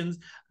recommendations.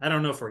 I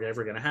don't know if we're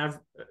ever going to have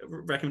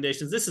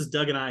recommendations. This is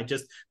Doug and I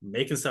just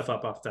making stuff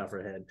up off the top of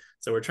our head.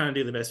 So we're trying to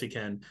do the best we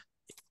can.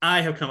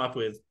 I have come up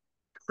with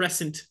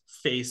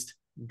crescent-faced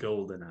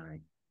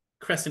goldeneye.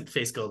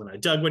 Crescent-faced goldeneye.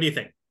 Doug, what do you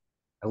think?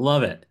 I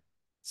love it.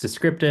 It's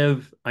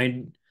descriptive.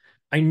 I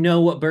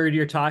know what bird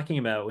you're talking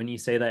about when you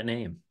say that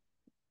name.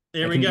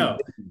 There we go.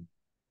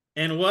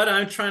 And what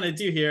I'm trying to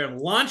do here, I'm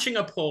launching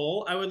a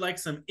poll. I would like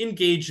some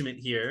engagement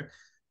here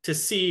to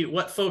see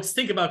what folks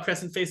think about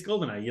crescent-faced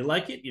goldeneye. You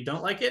like it? You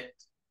don't like it?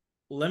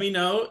 Let me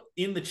know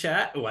in the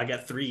chat. Oh, I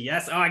got 3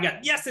 yes. Oh, I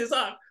got yeses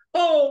up.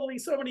 Holy,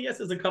 so many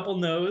yeses. A couple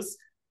no's.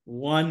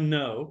 1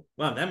 no.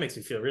 Wow, that makes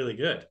me feel really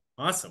good.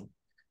 Awesome.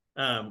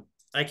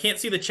 I can't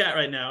see the chat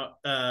right now.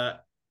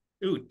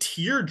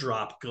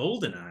 Teardrop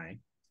goldeneye.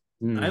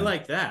 I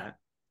like that.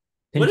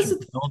 What is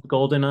it?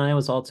 Goldeneye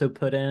was also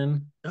put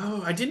in.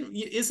 Oh, I didn't.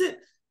 Is it?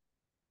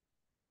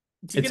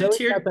 Do you get a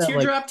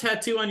teardrop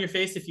tattoo on your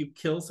face if you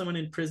kill someone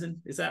in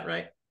prison? Is that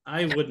right?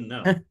 I wouldn't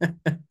know.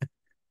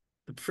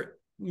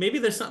 Maybe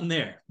there's something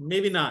there.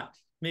 Maybe not.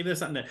 Maybe there's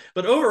something there.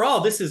 But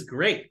overall, this is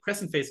great.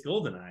 Crescent-faced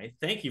goldeneye.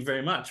 Thank you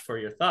very much for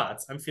your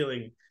thoughts. I'm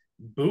feeling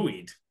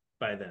buoyed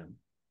by them.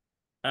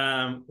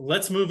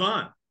 Let's move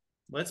on.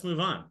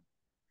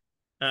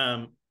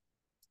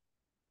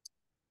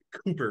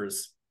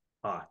 Cooper's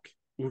hawk.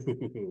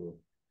 Ooh.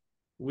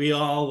 We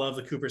all love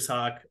the Cooper's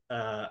hawk,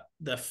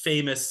 the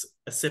famous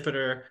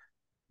accipiter,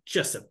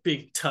 just a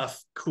big,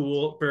 tough,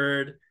 cool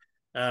bird,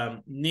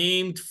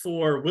 named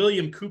for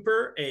William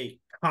Cooper, a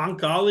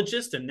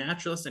conchologist, a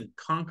naturalist and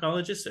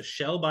conchologist, a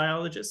shell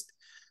biologist.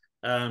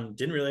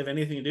 Didn't really have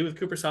anything to do with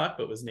Cooper's hawk,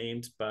 but was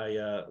named by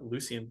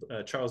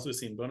Charles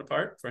Lucien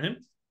Bonaparte for him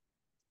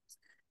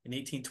in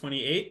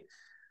 1828.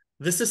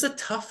 This is a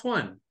tough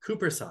one,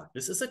 Cooper's hawk.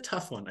 This is a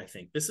tough one, I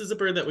think. This is a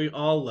bird that we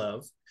all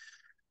love.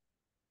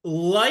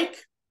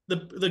 Like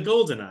the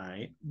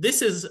goldeneye,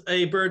 this is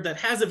a bird that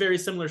has a very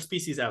similar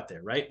species out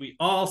there, right? We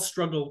all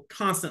struggle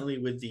constantly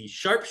with the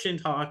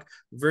sharp-shinned hawk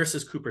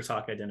versus Cooper's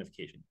hawk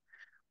identification.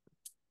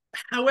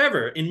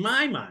 However, in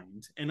my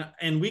mind,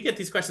 and we get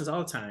these questions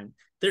all the time,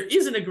 there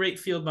isn't a great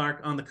field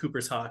mark on the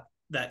Cooper's hawk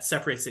that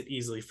separates it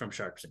easily from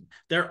sharpshin.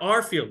 There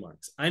are field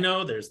marks. I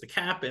know there's the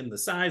cap and the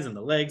size and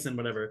the legs and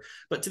whatever,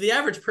 but to the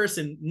average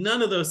person,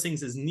 none of those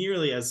things is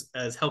nearly as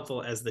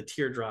helpful as the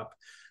teardrop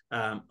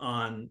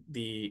on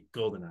the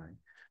goldeneye.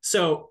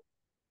 So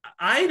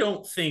I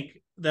don't think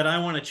that I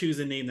want to choose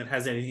a name that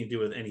has anything to do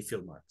with any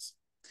field marks.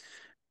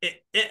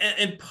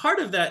 And part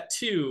of that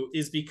too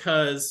is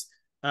because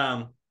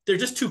they're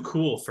just too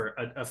cool for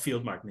a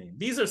field mark name.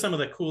 These are some of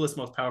the coolest,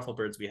 most powerful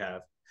birds we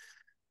have.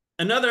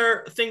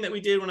 Another thing that we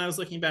did when I was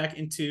looking back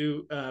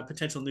into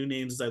potential new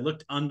names is I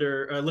looked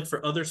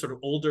for other sort of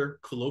older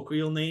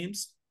colloquial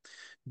names.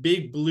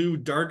 Big blue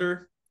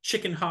darter,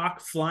 chicken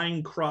hawk,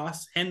 flying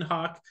cross, hen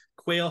hawk,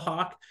 quail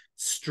hawk,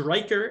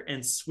 striker,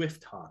 and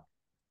swift hawk.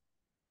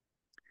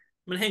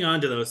 I'm going to hang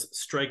on to those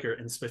striker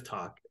and swift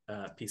hawk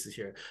pieces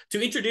here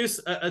to introduce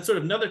a sort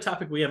of another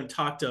topic we haven't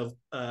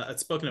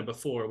spoken of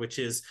before, which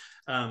is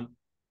can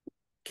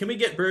we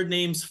get bird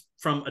names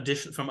from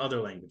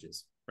other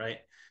languages, right?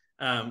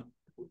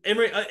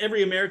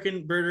 Every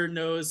American birder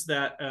knows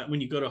that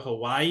when you go to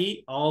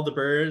Hawaii, all the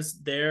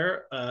birds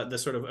there, the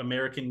sort of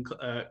American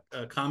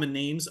common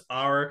names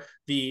are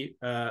the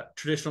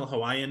traditional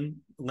Hawaiian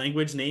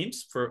language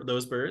names for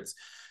those birds.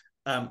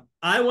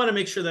 I want to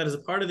make sure that as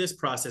a part of this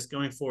process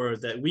going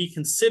forward, that we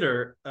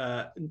consider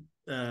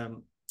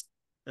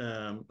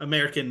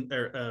American,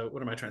 or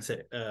what am I trying to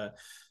say?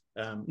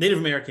 Native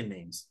American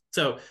names.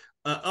 So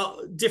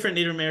different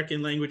Native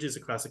American languages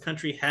across the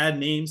country had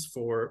names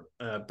for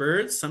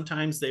birds.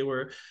 Sometimes they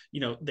were,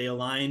 they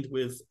aligned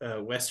with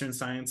Western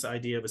science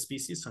idea of a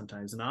species,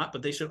 sometimes not,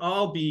 but they should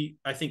all be,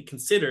 I think,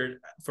 considered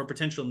for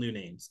potential new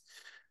names.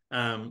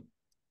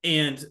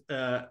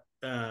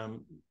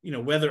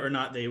 Whether or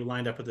not they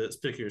lined up with a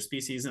particular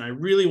species. And I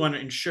really want to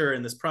ensure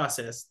in this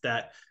process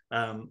that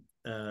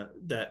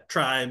that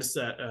tribes,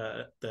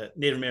 that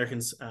Native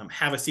Americans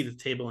have a seat at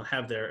the table and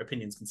have their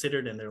opinions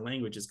considered and their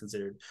languages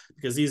considered,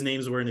 because these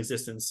names were in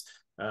existence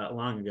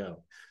long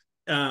ago.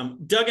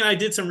 Doug and I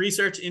did some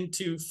research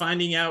into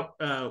finding out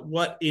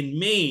what in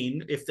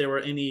Maine, if there were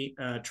any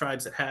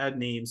tribes that had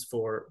names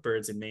for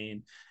birds in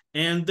Maine.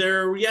 And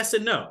there were yes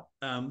and no.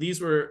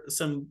 These were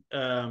some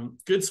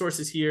good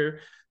sources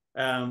here.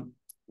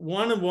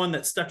 One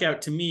that stuck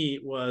out to me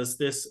was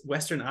this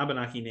Western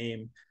Abenaki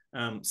name,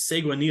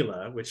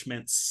 Seguanila, which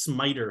meant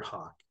smiter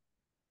hawk.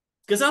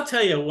 Because I'll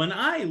tell you, when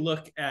I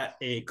look at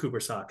a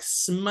Cooper's hawk,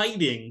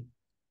 smiting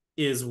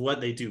is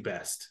what they do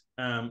best.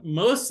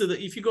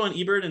 If you go on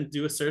eBird and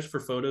do a search for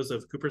photos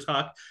of Cooper's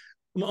hawk,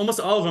 almost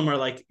all of them are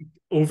like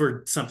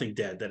over something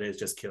dead that is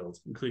just killed,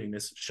 including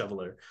this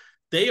shoveler.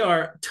 They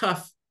are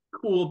tough,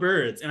 cool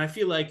birds, and I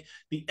feel like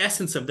the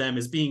essence of them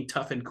is being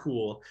tough and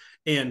cool,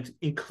 and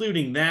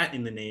including that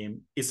in the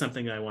name is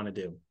something I want to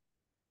do.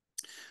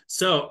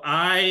 So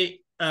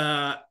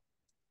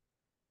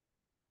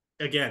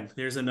again,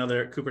 there's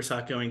another Cooper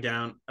sock going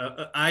down.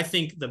 I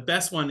think the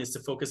best one is to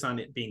focus on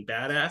it being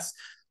badass.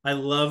 I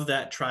love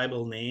that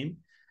tribal name.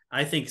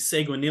 I think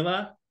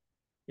Seguinilla,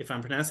 if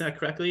I'm pronouncing that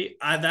correctly,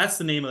 that's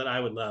the name that I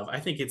would love. I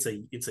think it's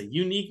a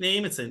unique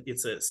name. It's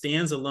a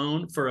stands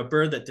alone for a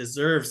bird that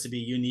deserves to be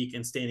unique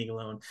and standing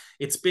alone.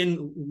 It's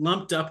been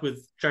lumped up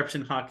with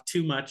sharp-shinned hawk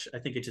too much. I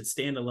think it should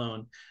stand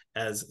alone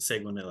as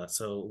Seguinilla.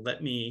 So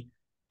let me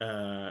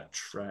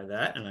try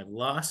that. And I've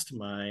lost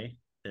my.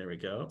 There we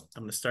go.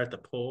 I'm going to start the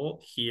poll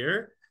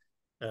here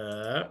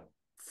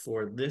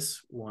for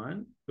this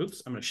one. Oops,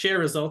 I'm going to share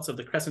results of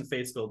the Crescent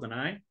Fates Golden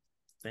Eye.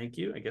 Thank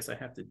you. I guess I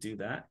have to do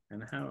that.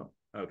 And how?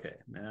 Okay,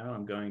 now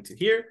I'm going to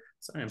here.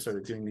 Sorry, I'm sort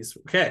of doing these.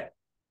 Okay.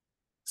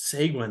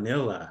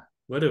 Seguinilla.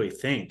 What do we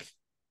think?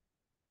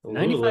 A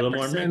little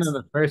more 95% mixed. of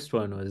the first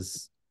one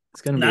was,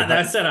 it's going to be Not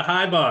hard. that set a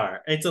high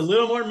bar. It's a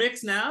little more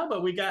mixed now,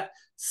 but we got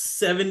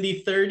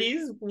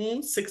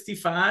 70-30s,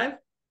 65.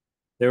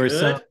 There were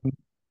some Good.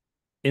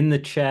 in the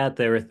chat.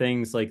 There were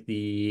things like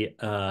the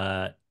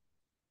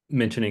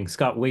mentioning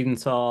Scott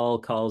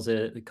Wadensall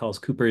calls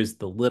Cooper's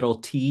the little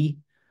T.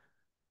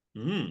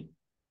 Mm,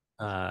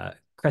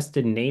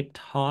 Crested naped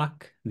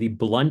hawk, the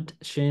blunt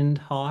shinned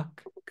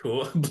hawk.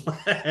 cool.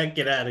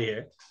 Get out of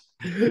here.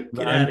 Get out of here.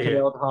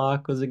 Brown-tailed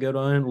hawk was a good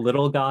one.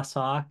 Little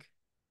goshawk.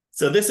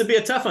 So this would be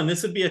a tough one.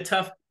 This would be a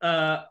tough, we'd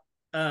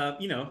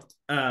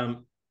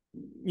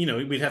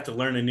have to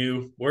learn a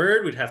new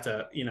word. We'd have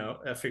to,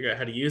 figure out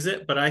how to use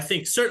it. But I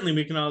think certainly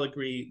we can all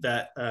agree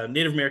that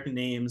Native American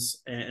names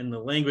and the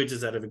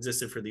languages that have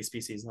existed for these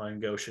species long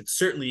ago should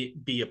certainly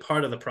be a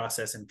part of the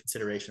process and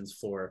considerations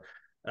for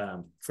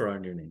our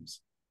new names.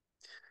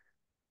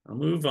 I'll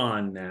move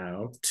on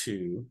now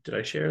to, did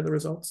I share the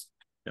results?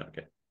 No,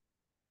 okay.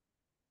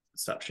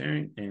 Stop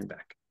sharing and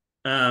back.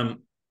 I'm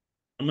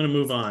going to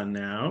move on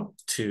now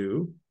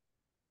to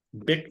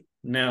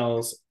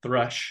Bicknell's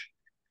thrush.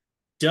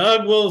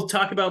 Doug will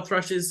talk about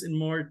thrushes in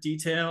more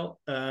detail,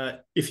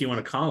 if you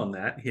want to call him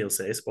that, he'll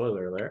say,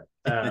 spoiler alert,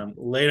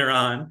 later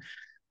on.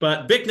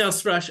 But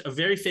Bicknell's thrush, a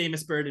very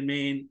famous bird in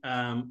Maine.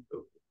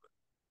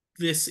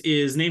 This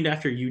is named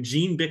after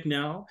Eugene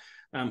Bicknell.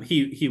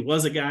 He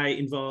was a guy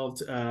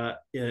involved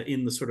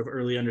in the sort of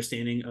early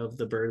understanding of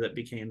the bird that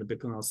became the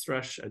Bicknell's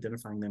thrush,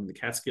 identifying them in the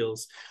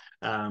Catskills.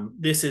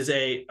 This is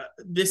a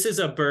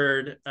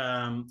bird.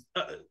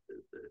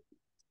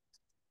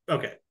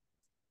 Okay,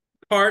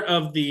 part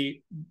of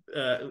the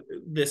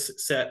this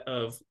set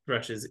of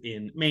thrushes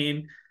in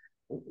Maine.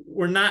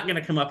 We're not going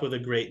to come up with a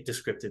great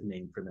descriptive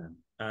name for them.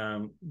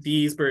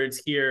 These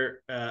birds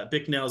here,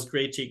 Bicknell's,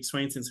 Grey-cheeked,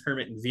 Swainson's,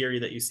 Hermit, and Veery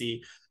that you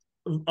see,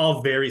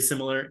 all very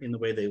similar in the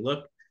way they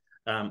look.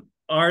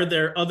 Are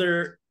there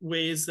other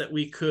ways that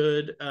we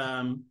could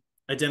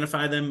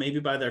identify them? Maybe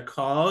by their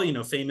call.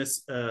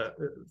 Famous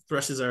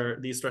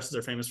thrushes these thrushes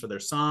are famous for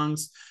their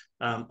songs,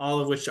 all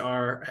of which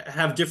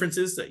have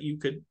differences that you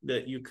could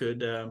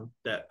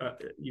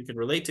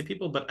relate to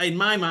people. But in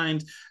my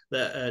mind,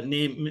 the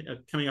name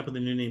coming up with a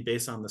new name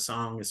based on the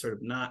song is sort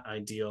of not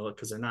ideal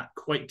because they're not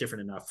quite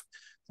different enough,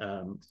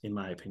 in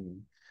my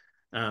opinion.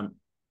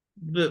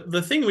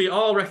 The thing we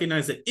all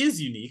recognize that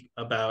is unique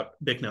about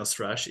Bicknell's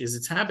thrush is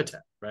its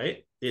habitat,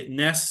 right? It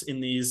nests in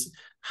these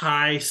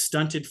high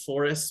stunted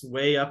forests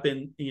way up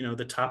in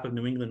the top of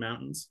New England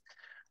mountains.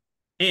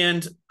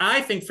 And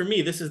I think for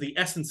me, this is the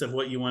essence of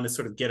what you want to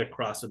sort of get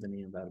across with the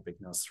name about a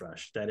Bicknell's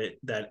thrush, that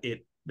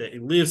it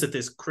lives at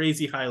this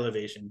crazy high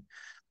elevation.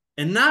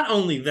 And not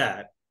only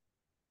that,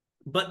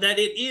 but that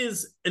it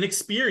is an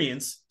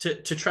experience to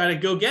try to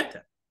go get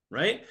them,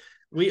 right?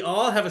 We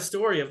all have a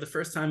story of the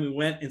first time we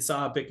went and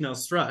saw a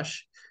Bicknell's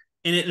thrush,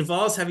 and it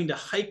involves having to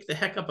hike the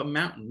heck up a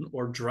mountain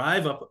or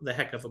drive up the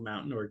heck of a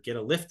mountain or get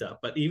a lift up,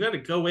 but you got to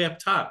go way up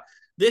top.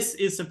 This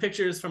is some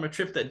pictures from a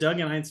trip that Doug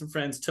and I and some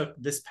friends took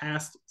this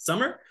past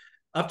summer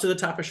up to the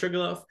top of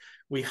Sugarloaf.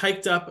 We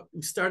hiked up,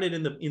 we started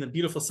in the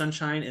beautiful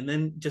sunshine, and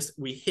then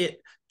we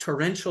hit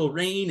torrential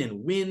rain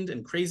and wind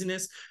and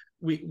craziness.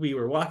 We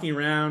were walking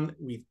around.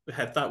 We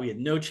had thought we had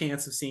no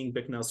chance of seeing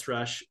Bicknell's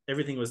thrush.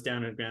 Everything was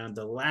down on the ground.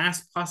 The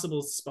last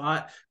possible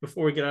spot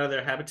before we get out of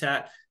their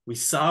habitat, we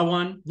saw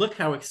one. Look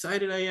how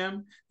excited I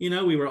am.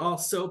 We were all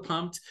so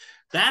pumped.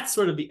 That's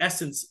sort of the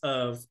essence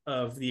of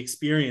the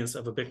experience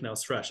of a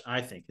Bicknell's thrush,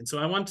 I think. And so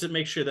I wanted to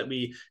make sure that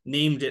we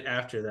named it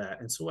after that.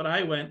 And so what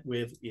I went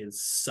with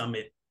is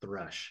Summit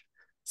Thrush.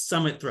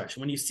 Summit thrush.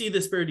 When you see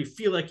this bird, you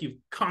feel like you've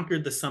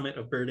conquered the summit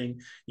of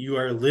birding. You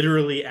are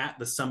literally at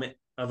the summit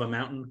of a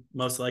mountain,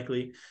 most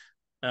likely,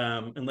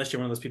 unless you're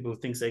one of those people who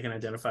thinks they can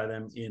identify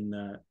them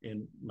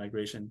in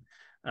migration.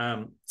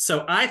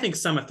 So I think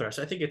Summit thrush.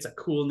 I think it's a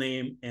cool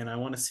name, and I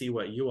want to see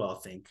what you all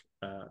think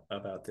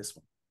about this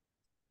one.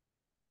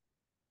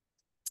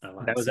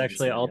 That was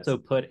actually also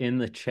put in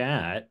the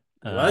chat.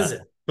 Was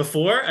it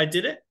before I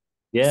did it?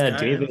 Yeah,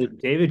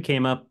 David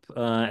came up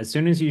as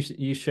soon as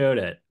you showed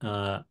it.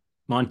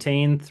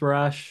 Montane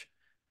thrush,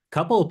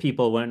 couple of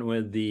people went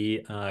with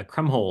the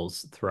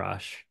Krumholz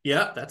thrush.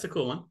 Yeah, that's a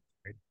cool one.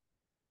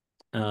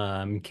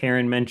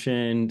 Karen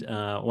mentioned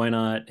why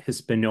not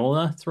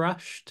Hispaniola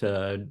thrush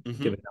to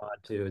give a Hmm. nod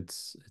to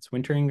its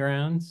wintering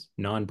grounds,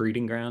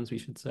 non-breeding grounds, we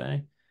should say.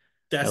 I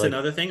That's like,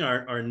 another thing,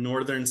 our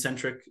northern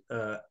centric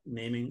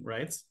naming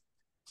rights.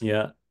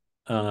 yeah.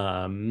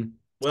 Um,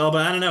 Well,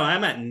 but I don't know.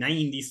 I'm at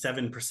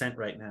 97%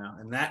 right now,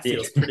 and that yeah.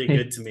 feels pretty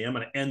good to me. I'm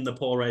going to end the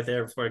poll right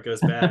there before it goes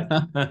bad.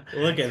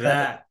 Look at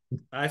that.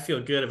 I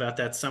feel good about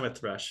that summit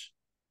thrush.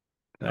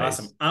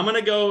 Awesome. Nice. I'm going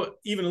to go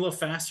even a little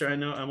faster. I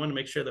know I want to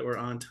make sure that we're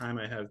on time.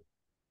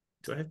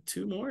 Do I have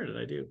two more? Did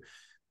I do?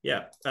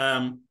 Yeah.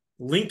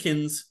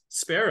 Lincoln's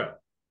sparrow.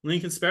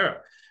 Lincoln sparrow.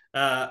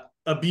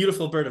 A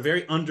beautiful bird, a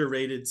very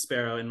underrated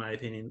sparrow, in my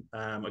opinion.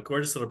 A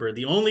gorgeous little bird.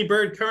 The only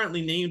bird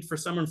currently named for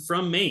someone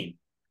from Maine.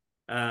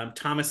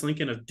 Thomas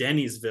Lincoln of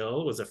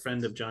Dennisville was a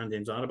friend of John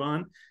James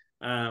Audubon.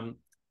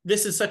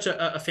 This is such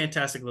a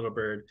fantastic little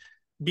bird.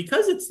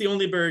 Because it's the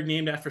only bird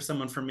named after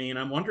someone from Maine,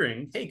 I'm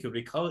wondering, hey, could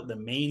we call it the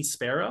Maine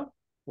sparrow?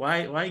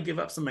 Why give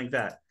up something like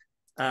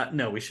that?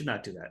 No, we should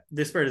not do that.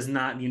 This bird is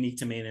not unique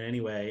to Maine in any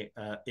way.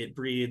 It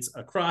breeds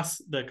across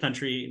the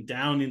country,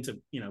 down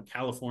into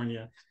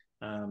California.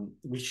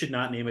 We should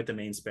not name it the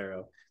Maine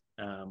sparrow.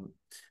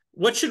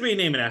 What should we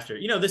name it after?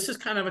 This is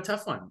kind of a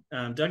tough one.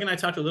 Doug and I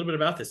talked a little bit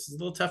about this. It's a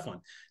little tough one.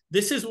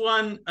 This is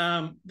one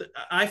that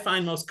I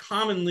find most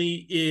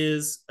commonly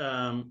is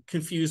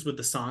confused with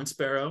the song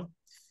sparrow.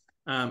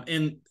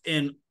 And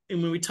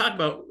when we talk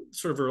about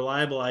sort of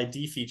reliable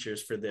ID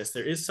features for this,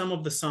 there is some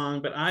of the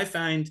song, but I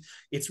find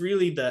it's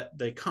really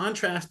the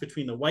contrast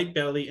between the white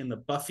belly and the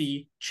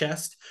buffy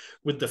chest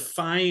with the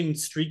fine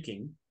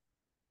streaking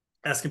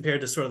as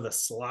compared to sort of the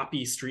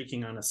sloppy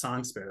streaking on a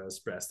song sparrow's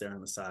breast there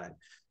on the side.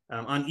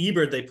 On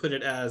eBird, they put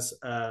it as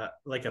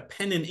like a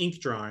pen and ink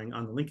drawing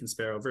on the Lincoln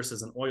sparrow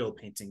versus an oil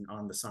painting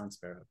on the song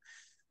sparrow.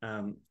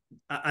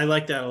 I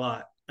like that a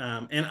lot.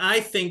 And I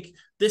think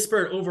this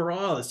bird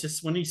overall is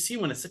just, when you see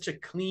one, it's such a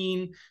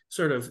clean,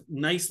 sort of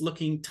nice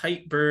looking,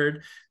 tight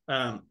bird.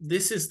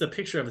 This is the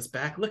picture of its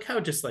back. Look how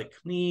just like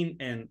clean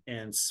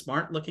and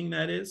smart looking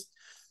that is.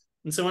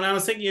 And so when I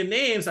was thinking of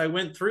names, I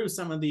went through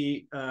some of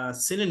the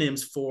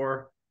synonyms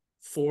for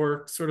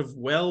sort of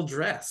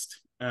well-dressed,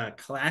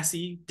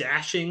 classy,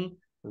 dashing,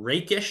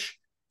 rakish,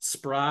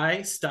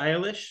 spry,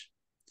 stylish.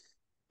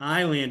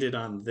 I landed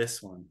on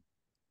this one,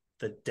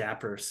 the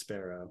dapper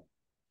sparrow.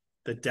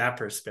 The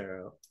dapper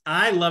sparrow.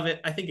 I love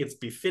it. I think it's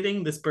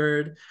befitting this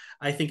bird.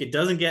 I think it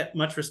doesn't get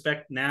much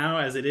respect now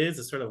as it is.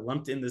 It's sort of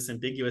lumped in this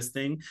ambiguous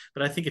thing.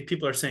 But I think if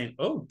people are saying,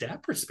 oh,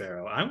 dapper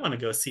sparrow, I want to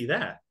go see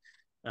that.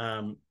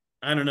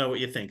 I don't know what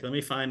you think. Let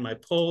me find my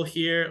poll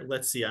here.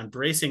 Let's see. I'm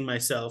bracing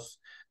myself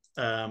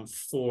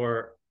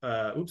for,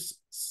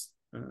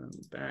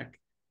 back.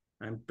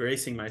 I'm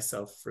bracing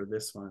myself for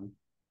this one.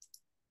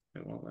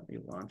 It won't let me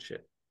launch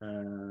it.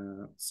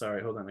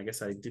 Sorry, hold on. I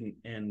guess I didn't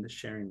end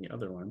sharing the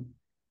other one.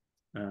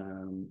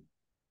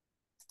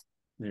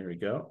 There we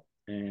go.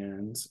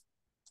 And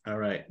all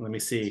right, let me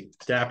see.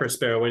 Dapper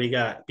Sparrow, what do you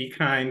got? Be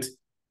kind.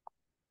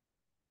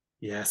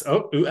 Yes.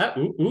 Oh,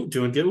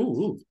 doing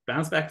good.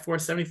 Bounce back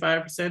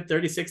 475%,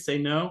 36 say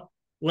no.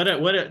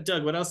 Doug,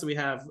 what else do we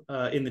have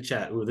in the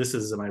chat? This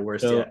is my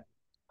worst So yet.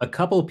 a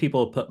couple of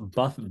people put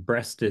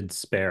buff-breasted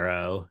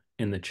sparrow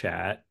in the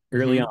chat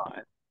early Mm-hmm.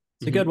 on.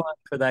 It's a good Mm-hmm. one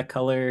for that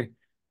color.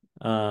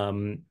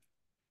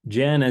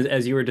 Jen,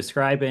 as you were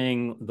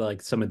describing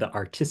like some of the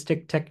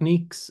artistic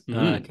techniques,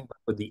 Mm-hmm. came up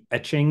with the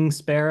etching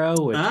sparrow,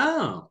 which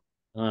Oh,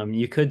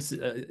 you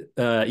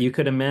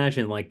could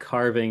imagine like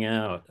carving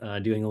out,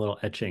 doing a little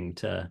etching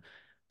to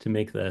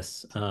make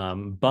this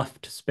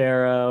buffed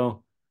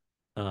sparrow,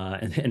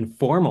 and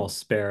formal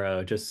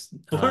sparrow. Just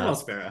formal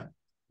sparrow.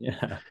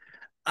 yeah.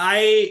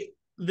 I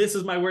This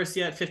is my worst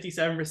yet.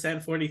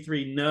 57%,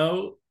 43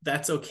 no.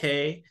 That's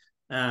okay.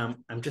 I'm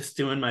just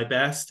doing my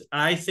best.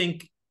 I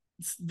think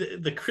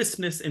the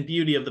crispness and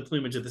beauty of the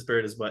plumage of this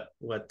bird is what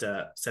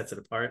sets it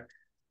apart.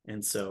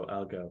 And so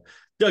I'll go.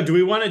 Doug, do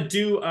we want to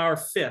do our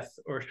fifth,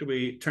 or should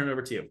we turn it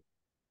over to you?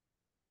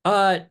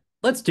 Uh,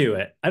 let's do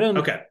it. I don't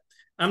Okay,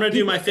 I'm going to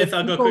do my people fifth. if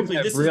I'll go people quickly.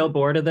 get This is real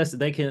bored of this,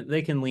 they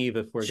can leave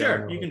if we're going sure.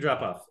 You really can drop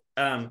fast.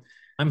 off.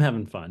 I'm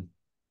having fun.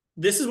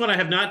 This is one I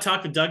have not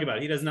talked to Doug about.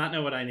 He does not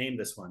know what I named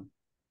this one.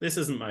 This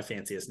isn't my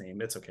fanciest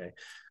name. It's okay.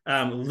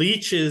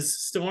 Leach's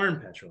Storm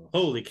Petrel.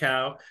 Holy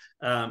cow.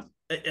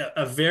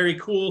 A very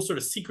cool, sort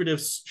of secretive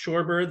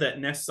shorebird that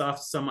nests off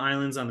some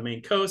islands on the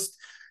Maine coast,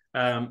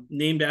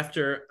 named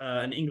after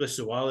an English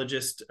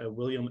zoologist,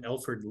 William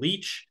Elford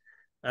Leach.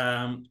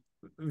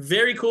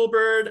 Very cool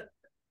bird.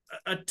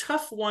 A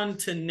tough one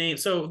to name.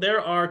 So there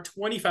are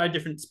 25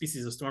 different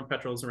species of storm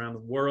petrels around the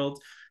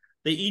world.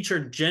 They each are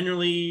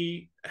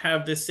generally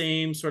have the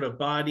same sort of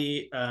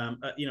body,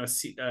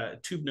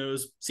 tube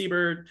nose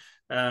seabird,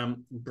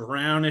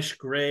 brownish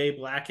gray,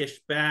 blackish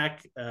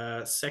back,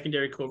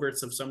 secondary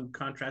coverts of some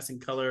contrasting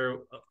color,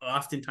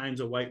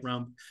 oftentimes a white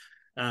rump.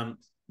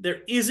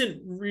 There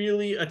isn't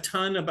really a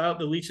ton about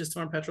the Leach's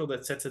storm petrel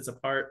that sets it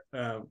apart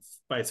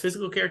by its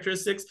physical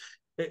characteristics.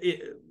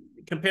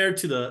 compared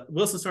to the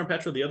Wilson storm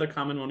petrel, the other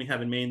common one we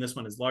have in Maine, this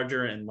one is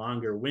larger and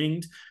longer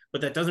winged,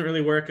 but that doesn't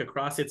really work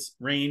across its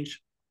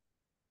range.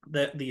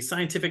 The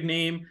scientific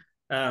name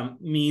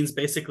means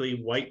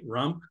basically white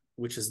rump,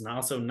 which is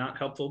also not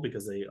helpful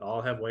because they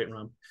all have white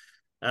rump.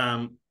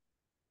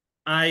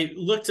 I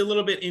looked a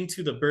little bit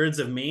into the Birds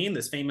of Maine,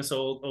 this famous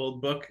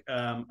old book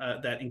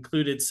that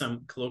included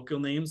some colloquial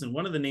names, and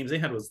one of the names they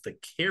had was the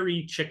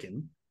Carrie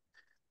chicken.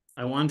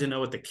 I wanted to know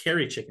what the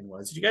Carrie chicken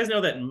was. Did you guys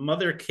know that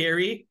Mother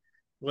Carrie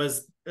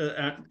was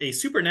a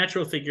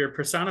supernatural figure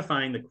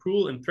personifying the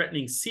cruel and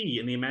threatening sea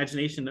in the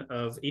imagination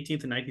of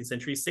 18th and 19th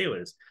century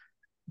sailors,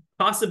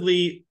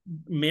 possibly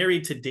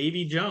married to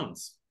Davy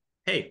Jones?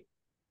 Hey,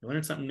 you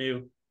learn something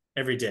new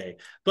every day.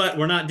 But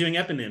we're not doing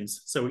eponyms,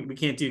 so we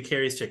can't do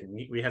Carrie's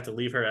chicken. We have to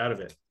leave her out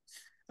of it.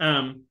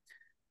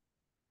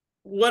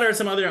 What are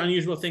some other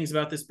unusual things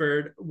about this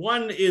bird?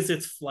 One is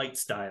its flight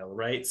style,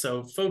 right?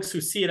 So folks who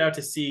see it out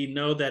to sea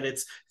know that it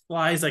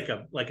flies like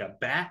a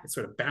bat. It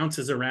sort of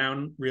bounces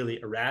around really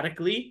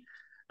erratically.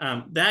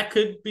 That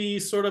could be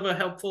sort of a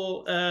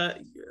helpful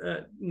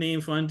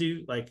name for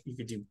undo. Like you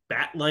could do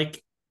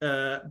bat-like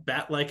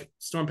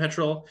storm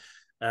petrel.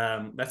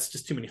 That's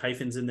just too many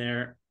hyphens in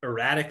there.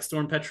 Erratic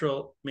storm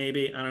petrel,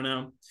 maybe. I don't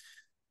know.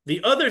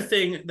 The other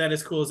thing that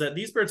is cool is that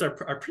these birds are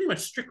pretty much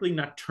strictly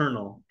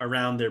nocturnal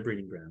around their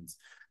breeding grounds.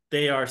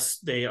 They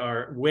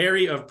are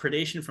wary of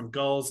predation from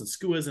gulls and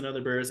skuas and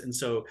other birds, and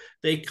so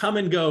they come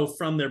and go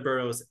from their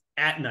burrows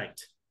at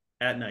night.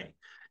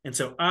 And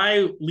so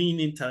I lean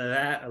into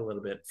that a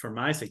little bit for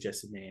my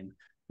suggested name,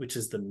 which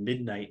is the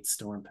midnight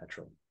storm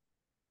petrel.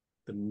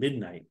 The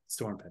midnight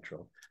storm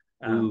petrel.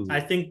 I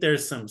think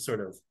there's some sort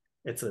of,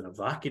 it's an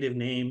evocative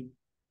name.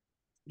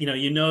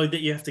 You know that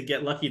you have to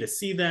get lucky to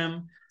see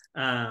them.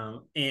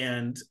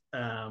 And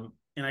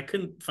I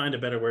couldn't find a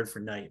better word for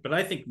night, but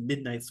I think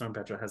midnight storm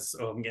petrel has.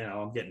 Oh, I'm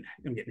getting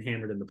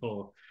hammered in the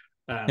poll.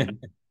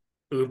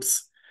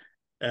 Oops.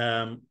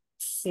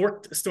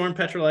 Forked storm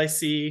petrel I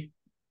see,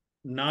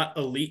 not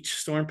a leech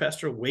storm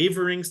petrel,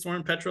 wavering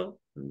storm petrel.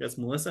 That's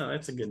Melissa.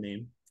 That's a good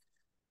name.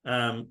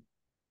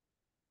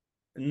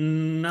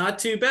 Not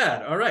too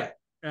bad. All right.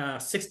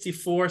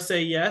 64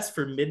 say yes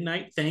for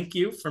midnight. Thank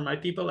you for my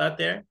people out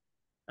there.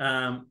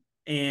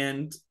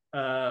 And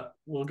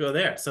we'll go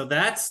there. So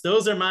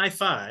those are my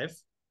 5.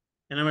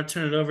 And I'm going to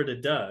turn it over to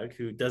Doug,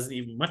 who does an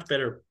even much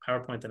better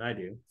PowerPoint than I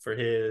do, for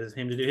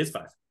him to do his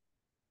 5.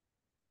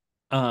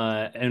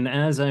 And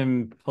as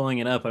I'm pulling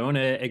it up, I want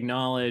to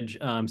acknowledge,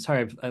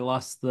 sorry, I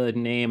lost the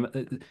name.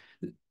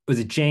 Was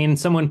it Jane?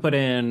 Someone put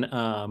in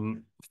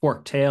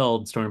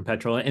fork-tailed storm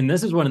petrel. And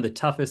this is one of the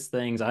toughest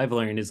things I've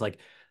learned is like,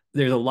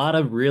 there's a lot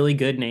of really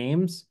good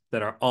names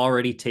that are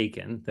already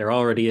taken. There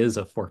already is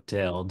a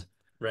fork-tailed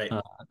right.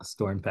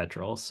 Storm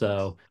petrel.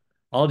 So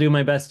I'll do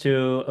my best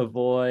to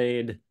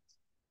avoid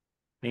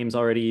names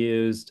already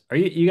used. Are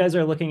you guys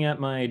are looking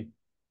at my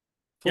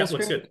full screen?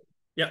 Looks good.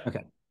 Yep.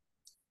 Okay.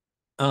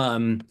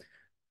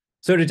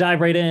 So to dive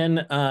right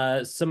in,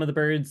 some of the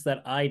birds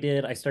that I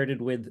did, I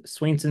started with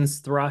Swainson's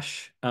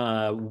thrush.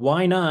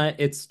 Why not?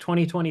 It's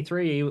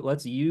 2023.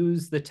 Let's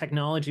use the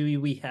technology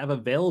we have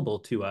available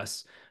to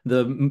us.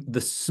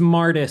 The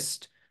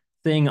smartest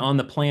thing on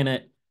the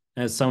planet,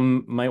 as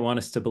some might want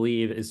us to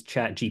believe, is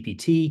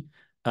ChatGPT.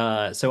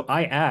 So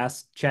I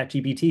asked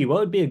ChatGPT, what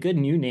would be a good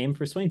new name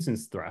for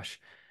Swainson's thrush?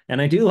 And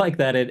I do like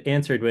that it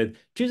answered with,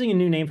 choosing a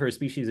new name for a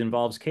species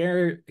involves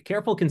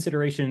careful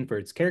consideration for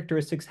its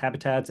characteristics,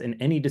 habitats, and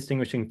any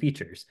distinguishing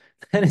features.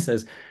 Then it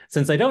says,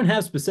 since I don't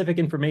have specific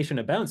information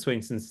about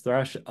Swainson's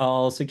thrush,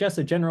 I'll suggest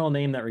a general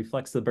name that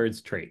reflects the bird's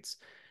traits.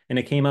 And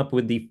it came up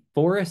with the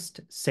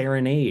forest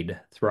serenade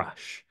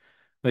thrush,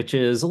 which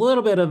is a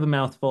little bit of a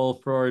mouthful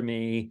for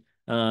me.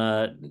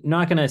 Not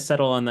going to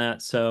settle on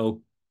that,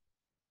 so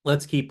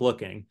let's keep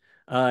looking.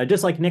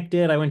 Just like Nick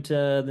did, I went to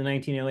the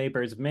 1908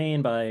 Birds of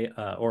Maine by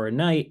Ora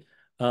Knight.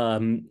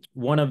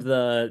 One of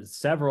the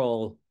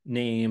several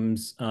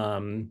names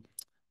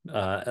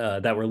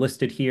that were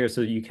listed here, so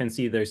you can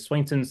see there's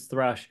Swainson's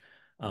thrush,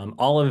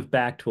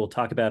 olive-backed, we'll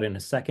talk about in a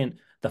second.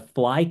 The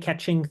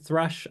fly-catching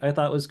thrush I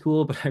thought was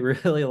cool, but I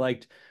really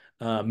liked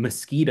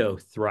mosquito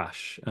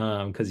thrush,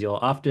 because you'll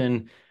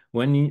often,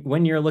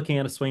 when you're looking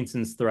at a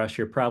Swainson's thrush,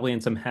 you're probably in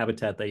some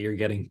habitat that you're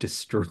getting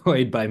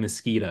destroyed by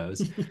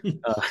mosquitoes.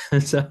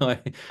 So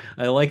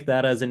I like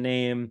that as a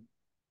name.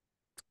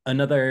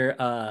 Another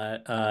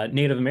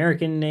Native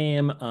American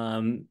name,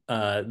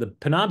 the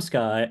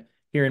Penobscot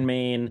here in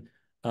Maine,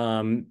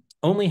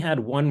 only had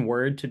one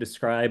word to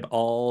describe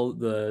all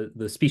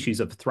the species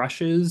of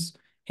thrushes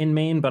in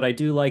Maine, but I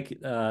do like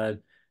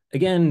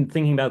again,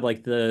 thinking about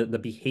like the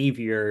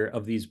behavior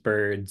of these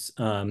birds,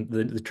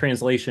 the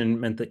translation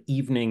meant the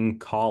evening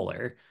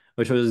caller,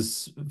 which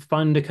was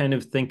fun to kind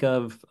of think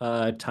of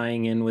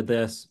tying in with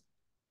this.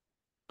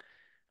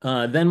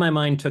 Then my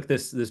mind took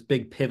this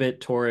big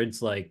pivot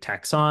towards like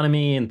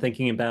taxonomy and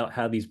thinking about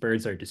how these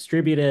birds are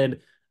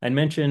distributed. I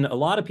mentioned a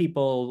lot of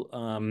people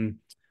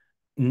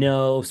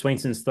know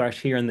Swainson's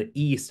thrush here in the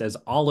East as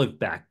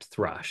olive-backed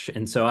thrush,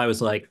 and so I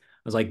was like,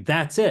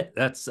 that's it.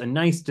 That's a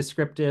nice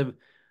descriptive.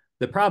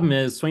 The problem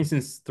is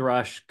Swainson's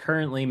thrush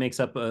currently makes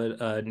up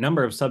a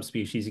number of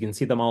subspecies. You can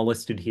see them all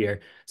listed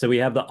here. So we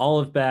have the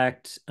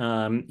olive-backed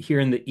here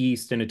in the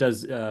east, and it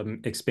does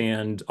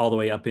expand all the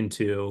way up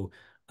into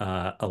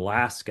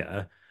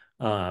Alaska,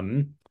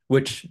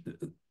 which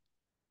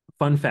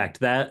fun fact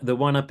that the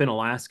one up in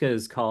Alaska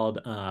is called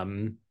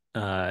Incanus,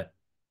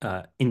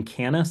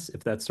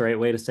 if that's the right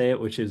way to say it,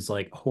 which is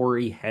like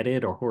hoary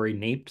headed or hoary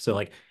naped. So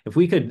like if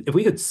we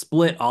could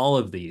split all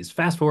of these,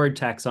 fast forward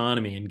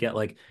taxonomy and get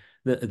like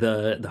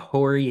the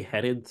hoary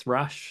headed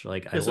thrush,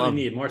 like I That's what we love.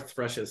 need, more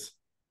thrushes.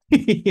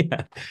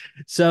 Yeah.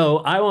 So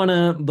I want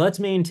to let's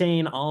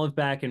maintain olive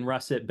back and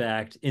russet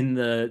backed in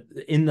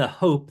the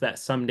hope that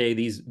someday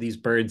these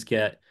birds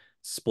get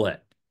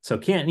split. So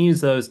can't use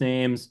those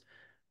names.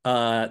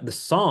 The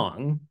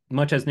song,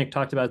 much as Nick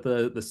talked about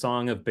the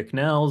song of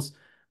Bicknell's,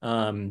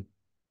 um,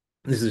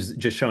 this is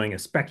just showing a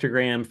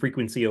spectrogram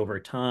frequency over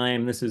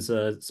time. This is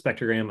a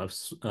spectrogram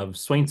of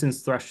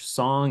Swainson's thrush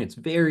song. It's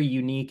very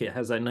unique. It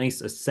has a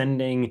nice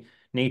ascending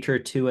nature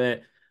to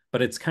it,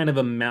 but it's kind of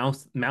a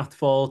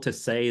mouthful to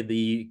say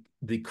the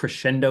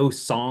crescendo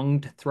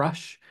songed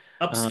thrush.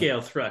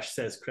 Upscale thrush,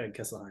 says Craig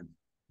Kesselheim.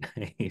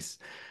 Nice.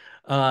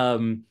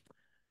 Um,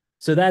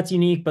 so that's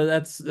unique, but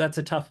that's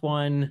a tough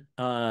one.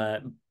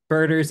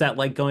 Birders that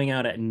like going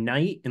out at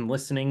night and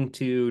listening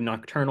to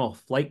nocturnal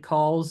flight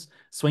calls.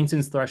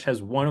 Swainson's thrush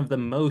has one of the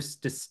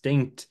most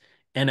distinct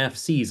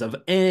NFCs of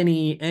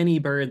any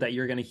bird that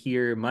you're going to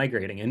hear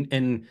migrating.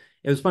 And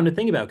it was fun to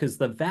think about because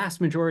the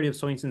vast majority of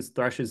Swainson's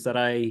thrushes that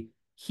I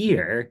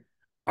hear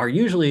are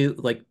usually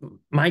like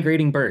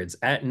migrating birds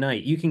at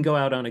night. You can go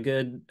out on a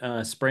good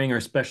spring or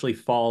especially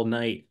fall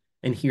night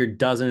and hear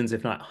dozens,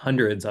 if not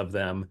hundreds of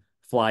them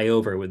fly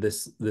over with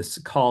this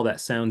call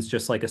that sounds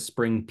just like a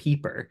spring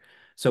peeper.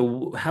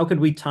 So how could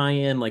we tie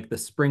in like the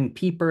spring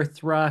peeper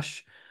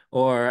thrush?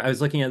 Or I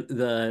was looking at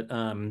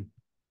the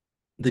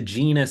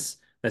genus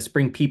that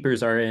spring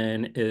peepers are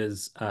in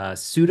is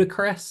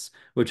Pseudocress,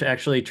 which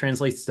actually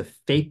translates to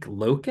fake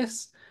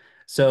locust.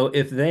 So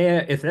if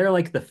they're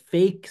like the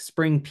fake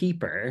spring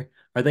peeper,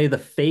 are they the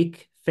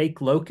fake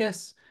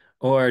locust?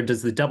 Or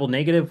does the double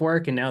negative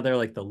work and now they're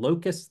like the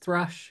locust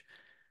thrush?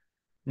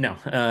 No,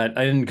 I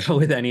didn't go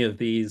with any of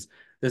these.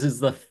 This is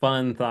the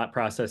fun thought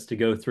process to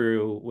go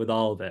through with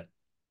all of it.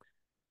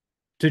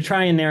 To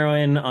try and narrow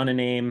in on a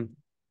name,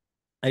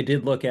 I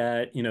did look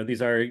at,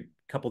 these are a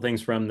couple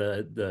things from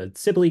the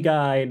Sibley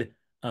guide,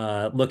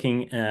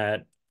 looking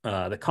at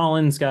the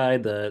Collins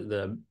guide,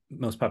 the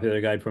most popular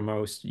guide for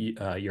most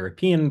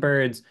European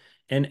birds.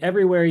 And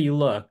everywhere you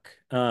look,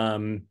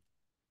 the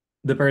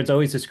bird's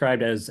always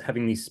described as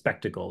having these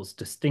spectacles,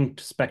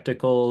 distinct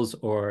spectacles,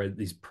 or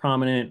these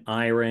prominent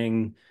eye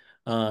ring.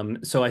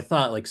 So I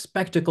thought like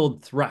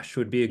spectacled thrush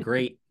would be a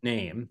great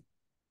name.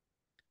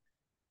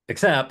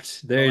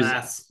 Except there's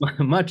Alas.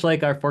 much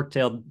like our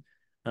fork-tailed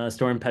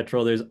storm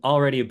petrel, there's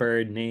already a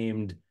bird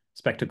named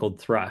spectacled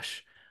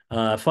thrush.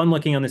 Fun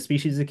looking on the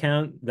species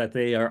account that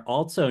they are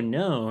also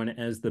known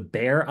as the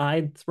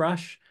bare-eyed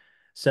thrush.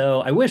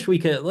 So I wish we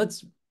could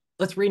let's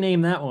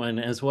rename that one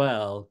as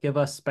well. Give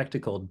us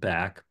spectacled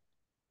back.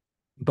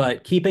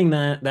 But keeping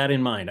that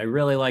in mind, I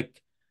really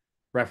like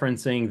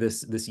referencing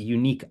this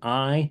unique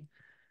eye.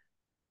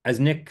 As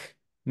Nick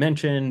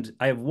mentioned,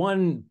 I have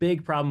one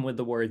big problem with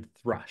the word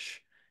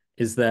thrush,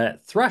 is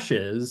that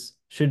thrushes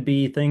should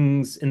be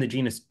things in the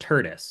genus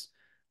Turdus.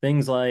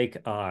 Things like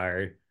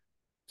our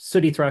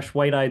sooty thrush,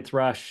 white-eyed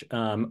thrush,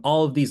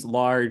 all of these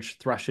large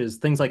thrushes,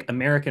 things like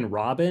American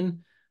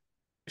robin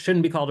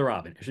shouldn't be called a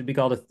robin. It should be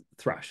called a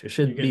thrush. It You're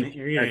should be getting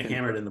you're getting American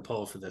hammered thrush. in the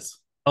poll for this.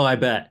 Oh, I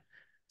bet.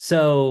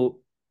 So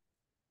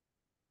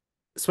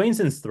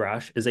Swainson's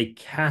thrush is a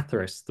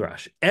Catharus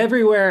thrush.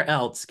 Everywhere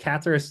else,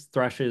 Catharus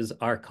thrushes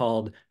are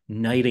called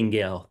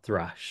nightingale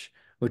thrush,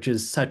 which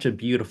is such a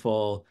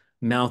beautiful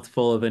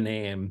mouthful of a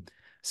name.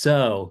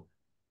 So,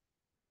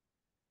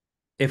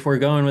 if we're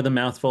going with a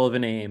mouthful of a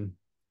name,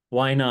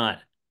 why not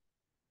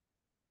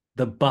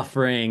the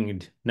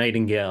buff-ringed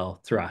nightingale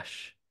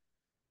thrush?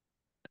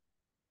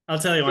 I'll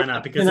tell you why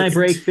not, because Can I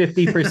break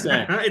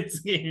 50%?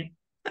 it's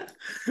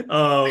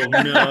oh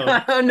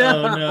no. Oh Oh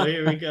no, no.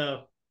 here we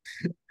go.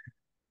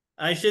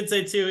 I should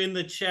say too in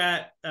the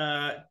chat,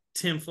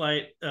 Tim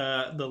Flight,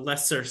 the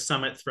lesser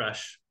summit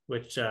thrush,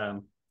 which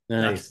not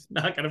Nice.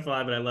 not gonna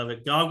fly, but I love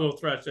it. Goggle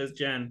thrush, says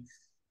Jen.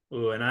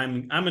 Ooh, and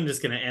I'm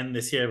just gonna end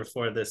this here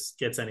before this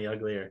gets any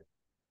uglier.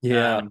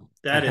 Yeah, I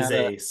That is had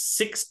a a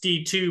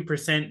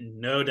 62%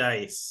 no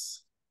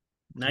dice.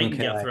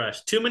 Nightingale okay.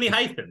 thrush. Too many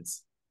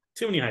hyphens.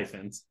 Too many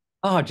hyphens.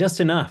 Oh, just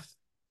enough.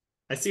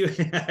 I see.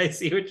 I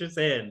see what you're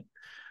saying.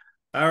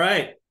 All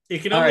right.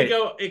 It can All only right.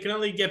 go. It can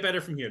only get better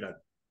from here, Doug.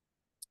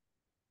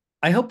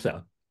 I hope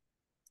so.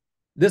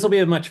 This will be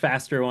a much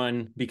faster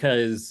one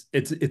because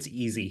it's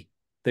easy.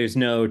 There's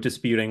no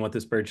disputing what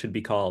this bird should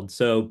be called.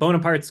 So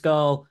Bonaparte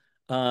skull.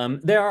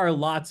 There are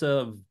lots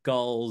of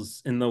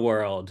gulls in the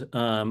world.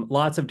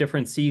 Lots of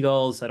different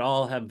seagulls that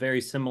all have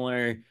very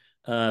similar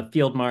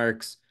field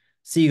marks.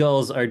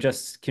 Seagulls are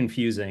just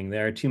confusing.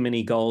 There are too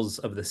many gulls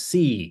of the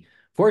sea.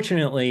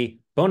 Fortunately,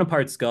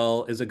 Bonaparte's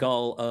gull is a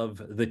gull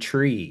of the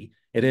tree.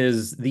 It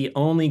is the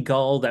only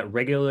gull that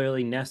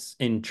regularly nests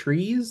in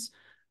trees.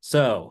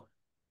 So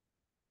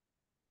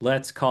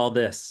let's call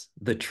this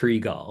the tree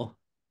gull.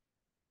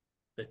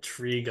 The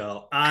tree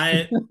gull.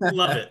 I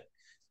love it.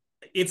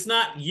 It's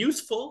not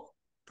useful,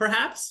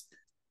 perhaps,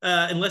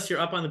 unless you're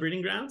up on the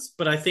breeding grounds.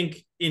 But I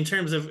think in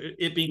terms of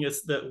it being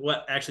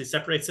what actually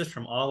separates this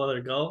from all other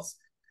gulls,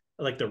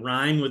 like the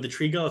rhyme with the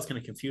tree gull, it's going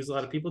to confuse a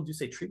lot of people. Do you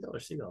say tree gull or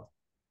seagull?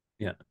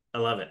 Yeah. I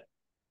love it.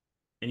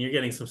 And you're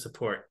getting some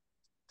support,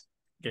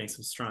 getting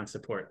some strong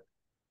support.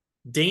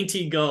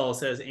 Dainty gull,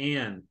 says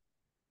Anne.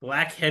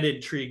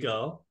 Black-headed tree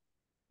gull.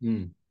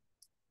 Mm.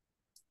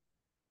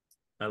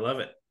 I love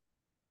it.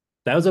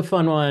 That was a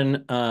fun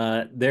one.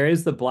 There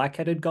is the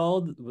black-headed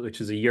gull,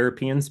 which is a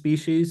European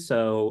species.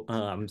 So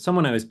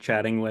someone I was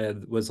chatting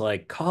with was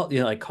like, call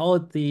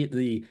it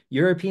the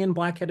European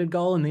black-headed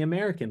gull and the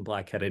American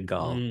black-headed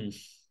gull. Mm.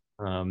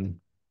 Um,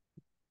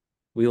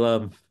 we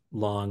love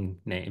long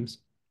names.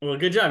 Well,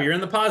 good job. You're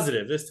in the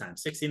positive this time.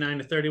 69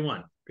 to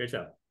 31. Great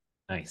job.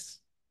 Nice.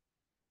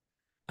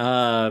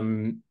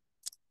 Um,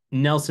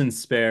 Nelson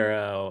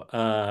Sparrow.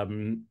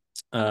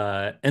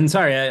 And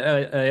sorry,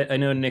 I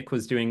know Nick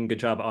was doing a good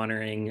job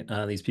honoring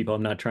these people.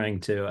 I'm not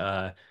trying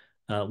to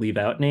leave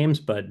out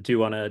names, but do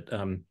want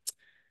to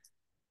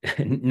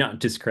not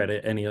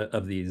discredit any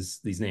of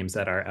these names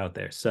that are out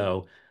there.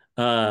 So,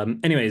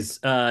 anyways,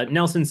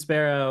 Nelson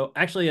Sparrow,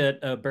 actually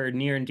a bird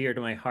near and dear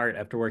to my heart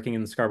after working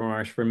in the Scarborough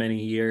Marsh for many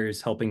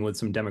years, helping with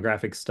some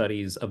demographic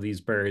studies of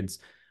these birds.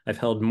 I've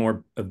held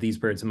more of these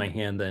birds in my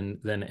hand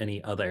than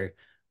any other.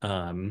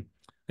 Um,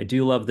 I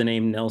do love the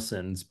name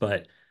Nelson's,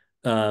 but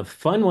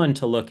fun one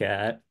to look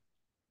at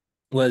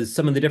was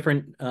some of the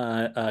different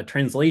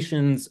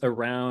translations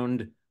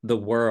around the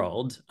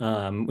world,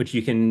 which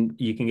you can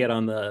get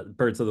on the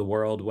Birds of the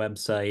World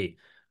website.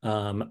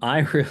 I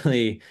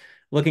really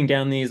looking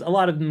down these, a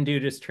lot of them do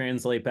just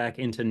translate back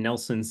into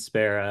Nelson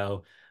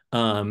sparrow.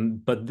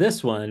 But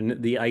this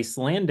one, the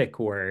Icelandic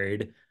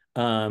word,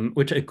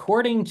 which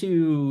according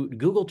to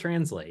Google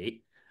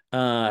Translate,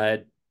 uh,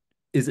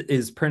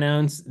 is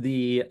pronounced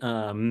the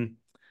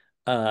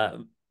uh,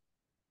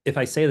 if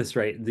I say this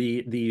right,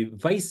 the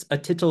Vice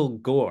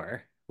Atitl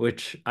Gore,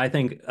 which I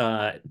think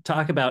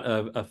talk about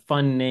a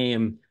fun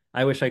name.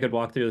 I wish I could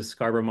walk through the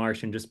Scarborough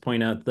Marsh and just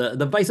point out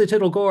the Vice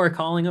Atitl Gore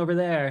calling over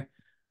there.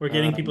 We're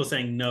getting people Um,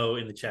 saying no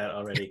in the chat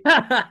already.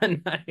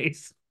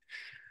 nice.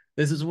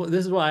 This is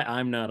why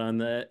I'm not on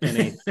the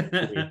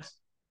NAC.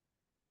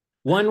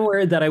 One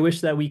word that I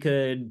wish that we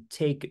could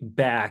take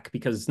back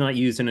because it's not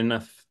used in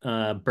enough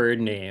bird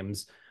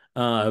names.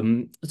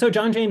 So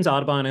John James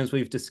Audubon, as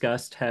we've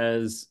discussed,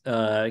 has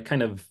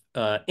kind of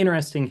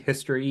interesting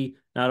history,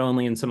 not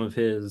only in some of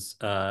his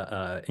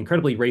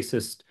incredibly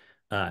racist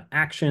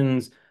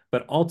actions,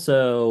 but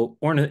also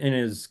in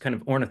his kind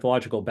of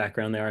ornithological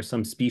background. There are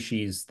some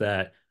species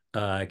that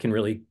can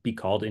really be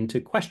called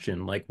into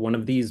question. Like one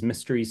of these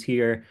mysteries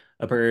here,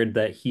 a bird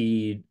that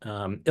he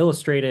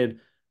illustrated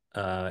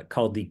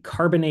called the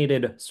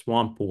carbonated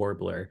swamp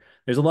warbler.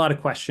 There's a lot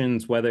of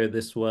questions whether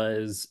this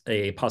was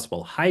a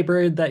possible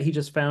hybrid that he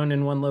just found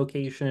in one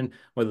location,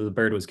 whether the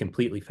bird was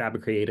completely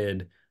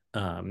fabricated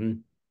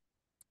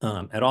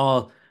at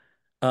all.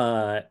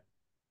 Uh,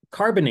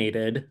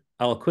 Carbonated,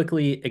 I'll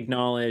quickly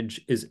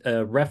acknowledge, is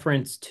a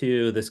reference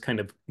to this kind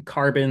of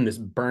carbon, this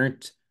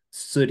burnt,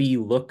 sooty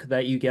look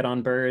that you get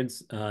on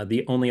birds.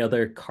 The only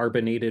other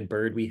carbonated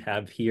bird we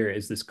have here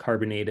is this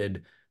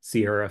carbonated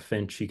Sierra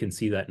finch. You can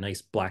see that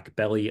nice black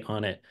belly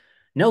on it.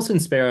 Nelson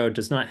sparrow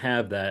does not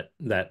have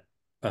that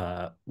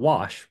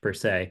wash per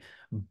se,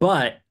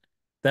 but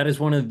that is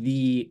one of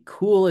the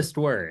coolest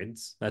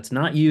words that's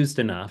not used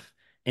enough.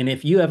 And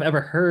if you have ever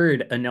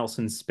heard a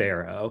Nelson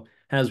sparrow,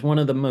 has one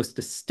of the most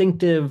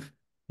distinctive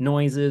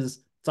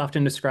noises. It's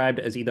often described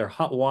as either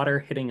hot water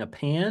hitting a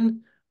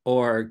pan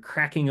or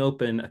cracking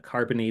open a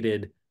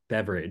carbonated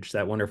beverage,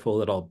 that wonderful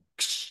little.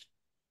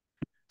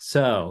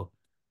 So,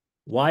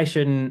 why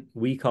shouldn't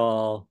we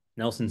call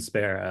Nelson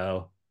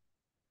Sparrow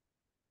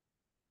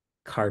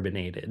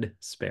carbonated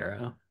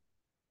sparrow?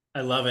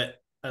 I love it.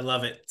 I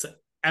love it.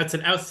 It's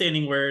an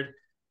outstanding word.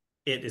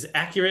 It is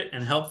accurate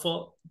and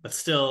helpful, but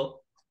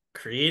still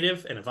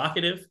creative and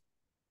evocative.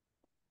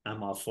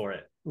 I'm all for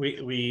it.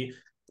 We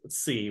let's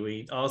see.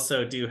 We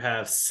also do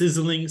have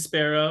sizzling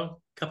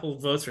sparrow. A couple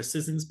of votes for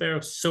sizzling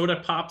sparrow.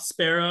 Soda pop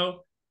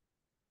sparrow.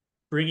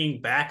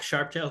 Bringing back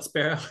sharp-tailed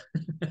sparrow.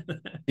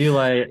 You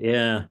like,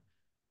 yeah.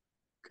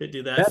 Could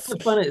do that. That's a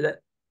funny.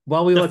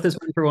 While we let The this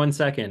run for 1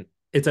 second,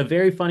 it's a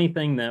very funny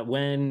thing that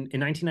when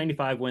in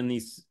 1995, when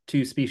these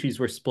two species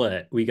were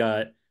split, we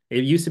got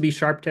it used to be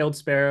sharp-tailed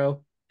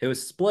sparrow. It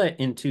was split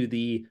into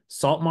the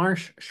salt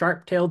marsh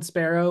sharp-tailed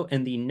sparrow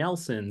and the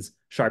Nelson's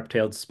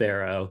sharp-tailed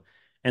sparrow.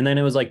 And then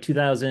it was like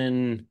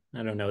 2000,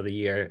 I don't know the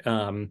year.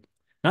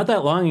 Not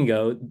that long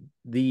ago,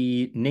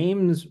 the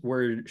names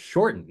were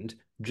shortened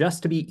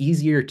just to be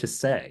easier to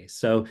say.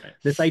 So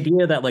this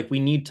idea that like we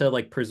need to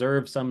like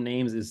preserve some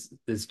names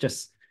is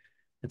just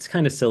it's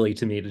kind of silly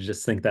to me to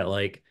just think that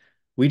like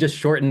we just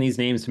shorten these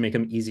names to make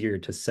them easier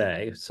to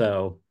say.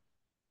 So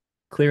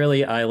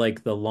clearly I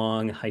like the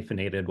long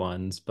hyphenated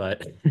ones,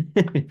 but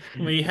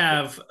We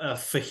have a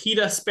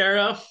fajita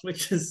sparrow,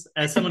 which is,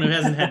 as someone who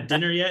hasn't had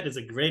dinner yet, is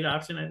a great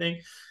option, I think.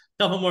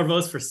 A couple more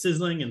votes for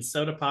sizzling and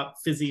soda pop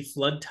fizzy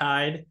flood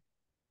tide.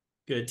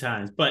 Good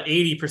times, but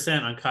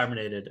 80% on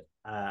carbonated.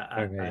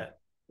 all right.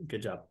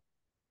 Good job.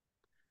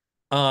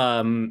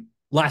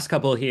 Last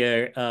couple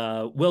here.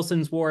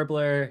 Wilson's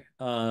warbler.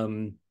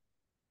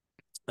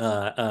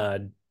 Uh,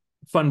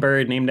 fun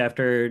bird named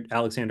after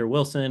Alexander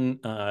Wilson,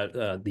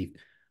 the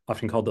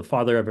often called the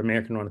father of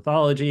American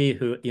ornithology,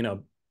 who,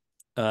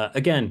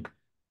 again,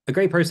 a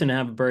great person to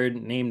have a bird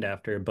named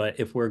after. But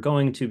if we're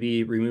going to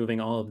be removing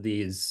all of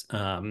these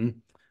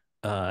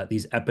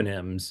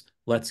eponyms,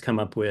 let's come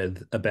up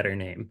with a better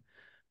name.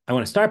 I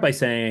want to start by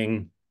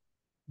saying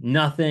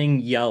nothing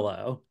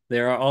yellow.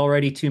 There are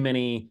already too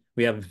many.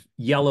 We have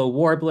yellow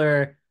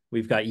warbler.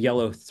 We've got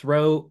yellow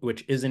throat,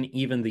 which isn't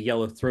even the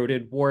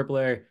yellow-throated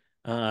warbler.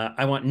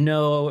 I want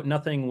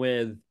nothing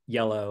with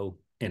yellow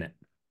in it.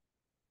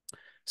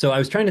 So I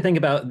was trying to think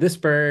about this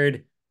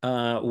bird.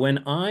 When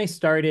I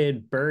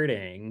started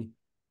birding,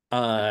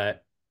 uh,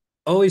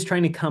 always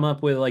trying to come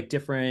up with like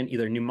different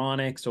either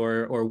mnemonics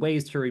or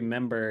ways to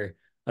remember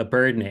a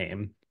bird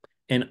name.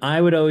 And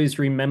I would always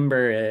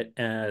remember it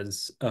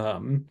as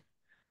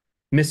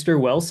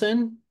Mr.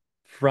 Wilson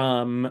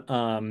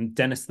from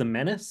Dennis the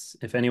Menace,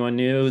 if anyone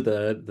knew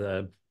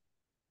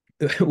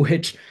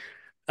which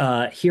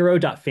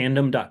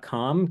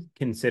hero.fandom.com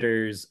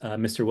considers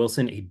Mr.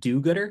 Wilson a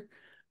do-gooder.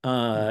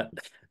 Uh,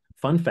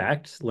 Fun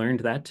fact,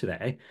 learned that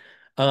today.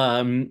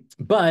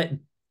 But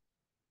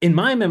in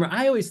my memory,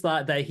 I always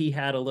thought that he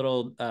had a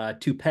little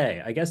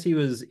toupee. I guess he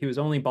was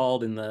only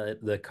bald in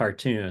the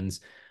cartoons,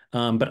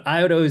 but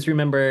I would always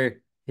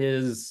remember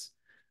his.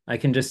 I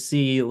can just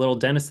see little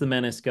Dennis the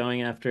Menace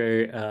going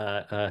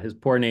after his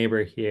poor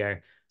neighbor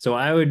here. So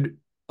I would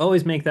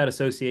always make that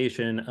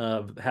association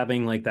of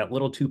having like that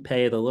little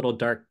toupee, the little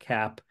dark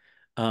cap,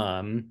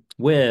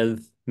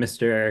 with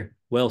Mr.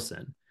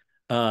 Wilson.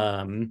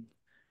 Um,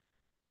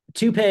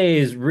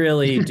 Toupees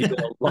really do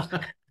a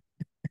lot.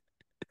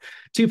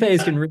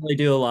 Toupees can really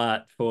do a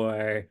lot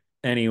for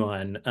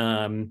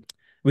anyone.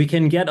 We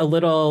can get a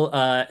little,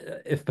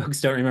 if folks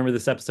don't remember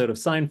this episode of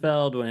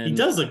Seinfeld, He when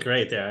does look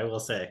great there, I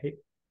will say.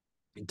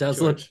 it does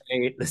look George.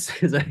 great.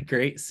 This is a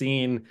great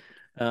scene,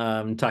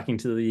 talking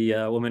to the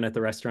woman at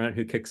the restaurant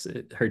who kicks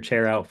her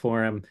chair out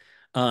for him.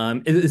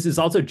 This is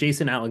also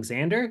Jason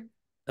Alexander,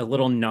 a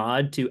little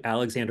nod to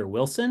Alexander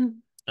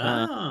Wilson.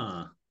 Uh,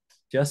 Ah,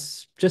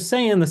 just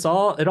saying, it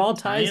all ties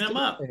tying him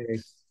up. together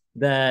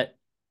that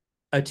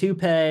a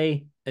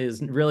toupee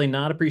is really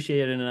not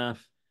appreciated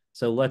enough.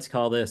 So let's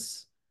call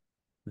this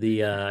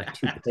the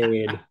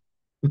toupeed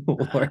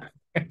war.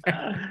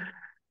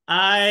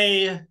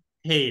 I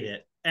hate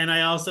it. And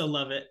I also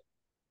love it.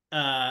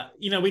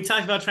 We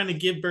talked about trying to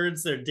give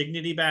birds their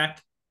dignity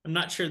back. I'm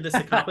not sure this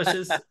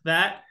accomplishes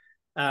that.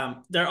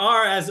 There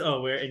are,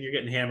 and you're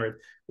getting hammered,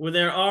 where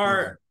there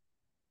are,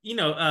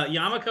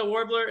 Yamaka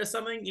warbler is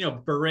something,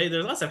 beret.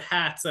 There's lots of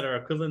hats that are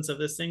equivalents of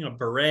this thing, a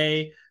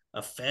beret,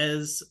 a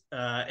fez,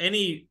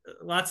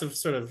 lots of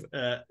sort of,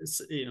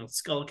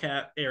 skull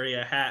cap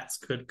area hats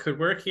could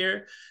work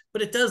here,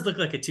 but it does look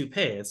like a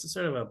toupee. It's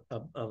sort of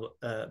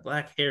a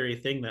black hairy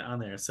thing that on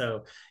there.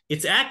 So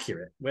it's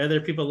accurate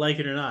whether people like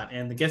it or not.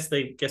 And guess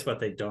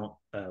what? They don't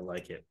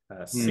like it.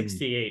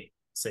 68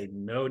 say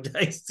no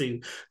dice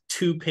to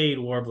toupee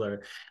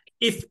warbler.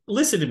 If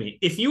listen to me,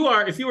 if you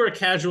were a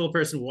casual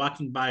person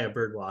walking by a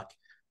bird walk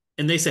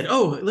and they said,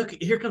 "Oh, look,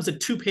 here comes a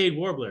toupee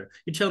warbler,"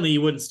 you tell me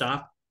you wouldn't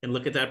stop and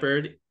look at that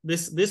bird?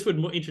 This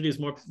would introduce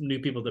more new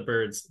people to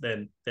birds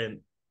than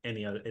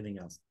anything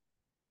else.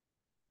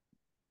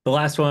 The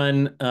last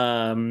one,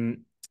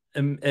 and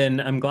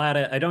I'm glad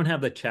I don't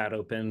have the chat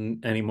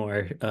open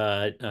anymore.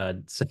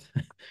 So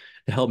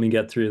to help me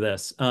get through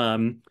this.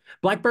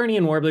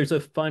 Blackburnian warbler is a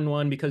fun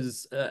one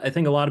because I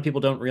think a lot of people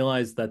don't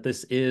realize that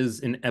this is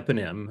an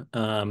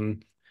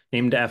eponym,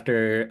 named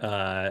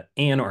after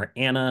Anne or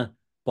Anna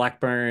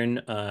Blackburn,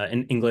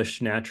 an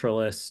English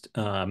naturalist.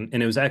 And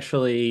it was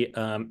actually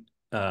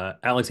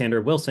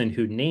Alexander Wilson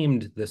who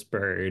named this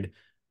bird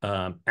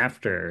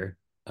after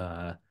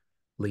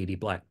Lady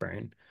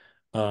Blackburn.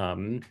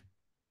 Um,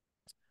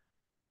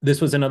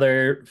 this was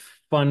another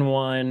fun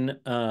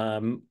one.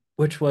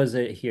 Which was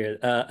it here?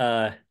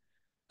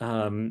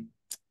 Um,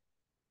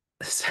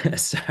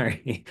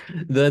 sorry,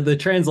 the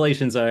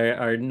translations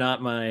are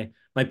not my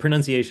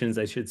pronunciations,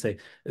 I should say.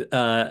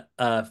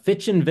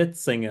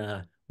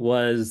 Fitchenwitzinger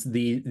was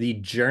the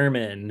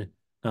German.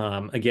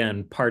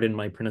 Again, pardon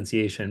my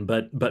pronunciation,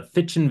 but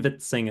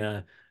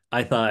Fitchenwitzinger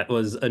I thought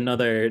was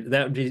another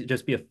that would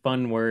just be a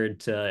fun word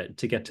to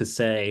get to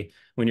say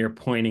when you're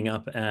pointing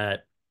up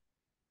at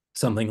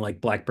something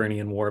like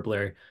Blackburnian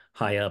warbler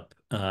high up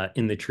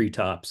in the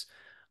treetops.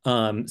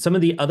 Some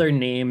of the other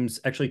names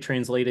actually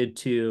translated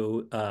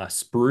to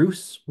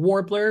spruce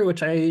warbler,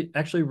 which I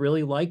actually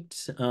really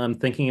liked.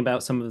 Thinking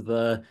about some of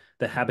the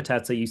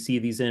habitats that you see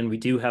these in, we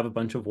do have a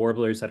bunch of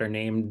warblers that are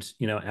named,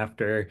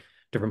 after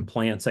different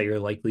plants that you're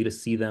likely to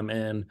see them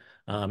in,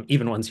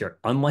 even ones you're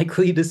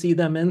unlikely to see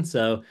them in.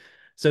 So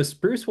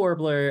spruce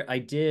warbler, I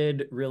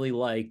did really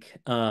like.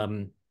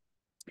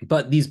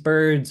 But these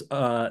birds,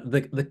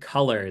 the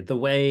color,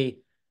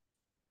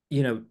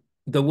 you know,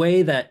 the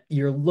way that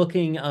you're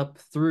looking up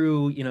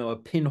through, a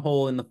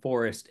pinhole in the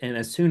forest, and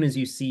as soon as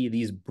you see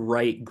these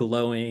bright,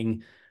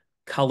 glowing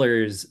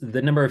colors,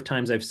 the number of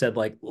times I've said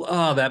like,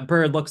 "Oh, that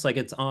bird looks like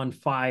it's on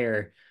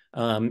fire."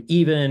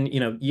 Even,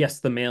 yes,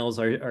 the males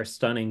are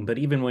stunning, but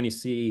even when you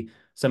see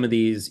some of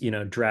these,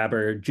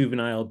 drabber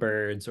juvenile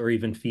birds or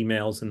even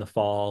females in the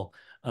fall,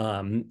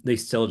 they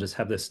still just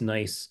have this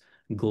nice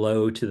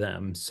glow to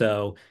them.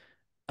 So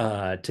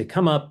to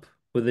come up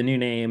with a new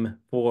name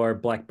for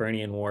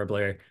Blackburnian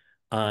warbler,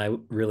 I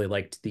really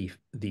liked the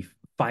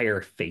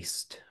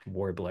fire-faced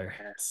warbler.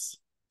 Yes.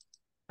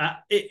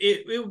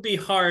 It would be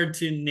hard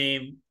to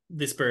name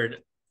this bird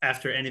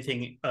after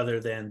anything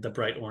other than the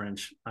bright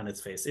orange on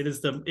its face.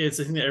 It's the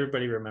thing that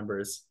everybody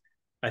remembers,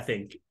 I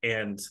think.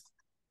 And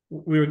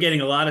we were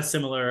getting a lot of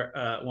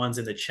similar ones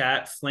in the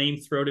chat: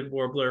 flame-throated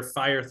warbler,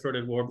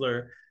 fire-throated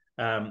warbler.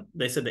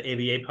 They said the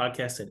ABA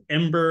podcast said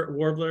ember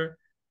warbler,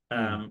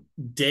 Mm.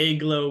 day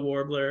glow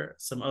warbler,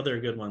 some other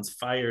good ones,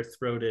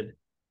 fire-throated.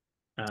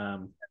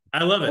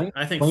 I love it.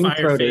 I think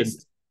Flame-throated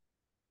fire-faced.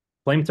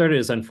 Flame-throated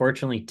is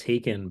unfortunately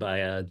taken by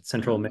a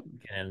Central Um,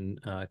 American,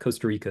 and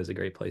Costa Rica is a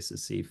great place to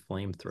see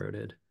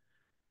flame-throated.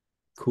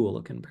 Cool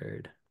looking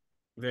bird.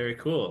 Very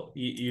cool.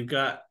 You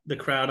got the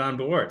crowd on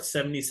board.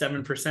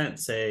 77%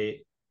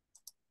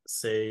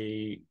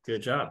 say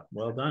good job.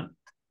 Well done.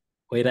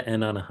 Way to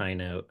end on a high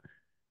note.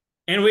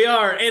 And we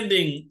are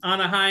ending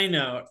on a high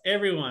note.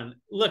 Everyone,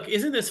 look,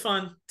 isn't this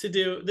fun to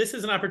do? This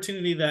is an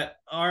opportunity that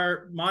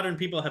our modern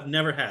people have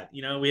never had.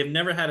 We have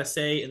never had a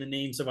say in the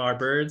names of our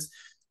birds.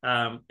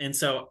 And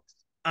so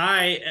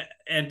I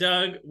and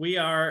Doug, we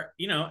are,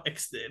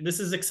 this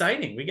is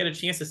exciting. We get a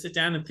chance to sit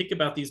down and think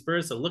about these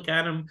birds, to look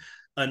at them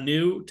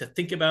anew, to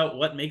think about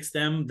what makes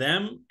them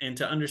them, and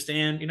to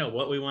understand,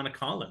 what we want to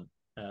call them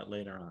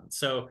later on.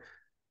 So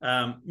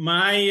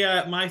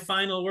my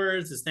final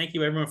words is thank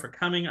you everyone for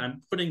coming.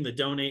 I'm putting the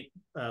donate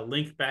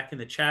link back in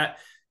the chat.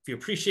 If you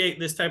appreciate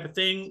this type of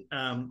thing,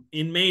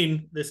 in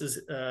Maine, this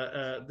is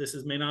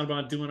Maine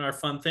Audubon doing our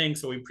fun thing.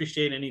 So we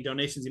appreciate any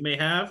donations you may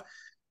have.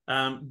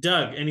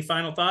 Doug, any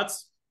final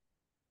thoughts?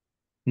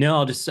 No,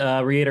 I'll just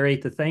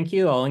reiterate the thank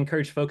you. I'll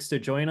encourage folks to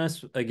join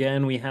us.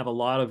 Again, we have a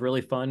lot of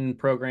really fun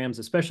programs,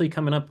 especially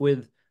coming up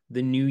with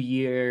the new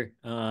year.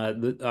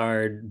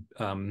 Our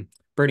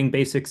Birding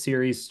Basics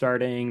series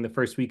starting the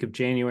first week of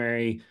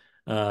January.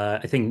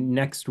 I think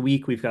next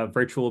week we've got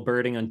virtual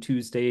birding on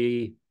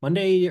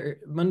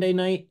Monday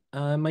night,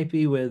 might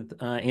be with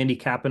Andy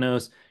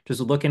Kapanos, just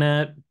looking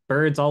at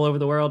birds all over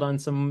the world on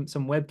some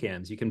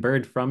webcams. You can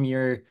bird from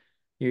the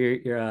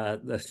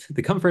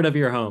comfort of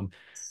your home.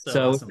 So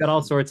So we've awesome. got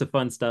all sorts of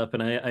fun stuff,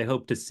 and I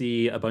hope to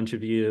see a bunch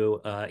of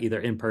you either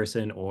in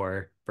person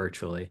or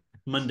virtually.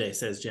 Monday,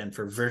 says Jen,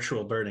 for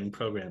virtual birding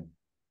program.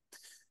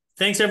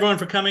 Thanks everyone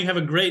for coming. Have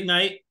a great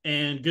night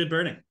and good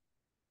birding.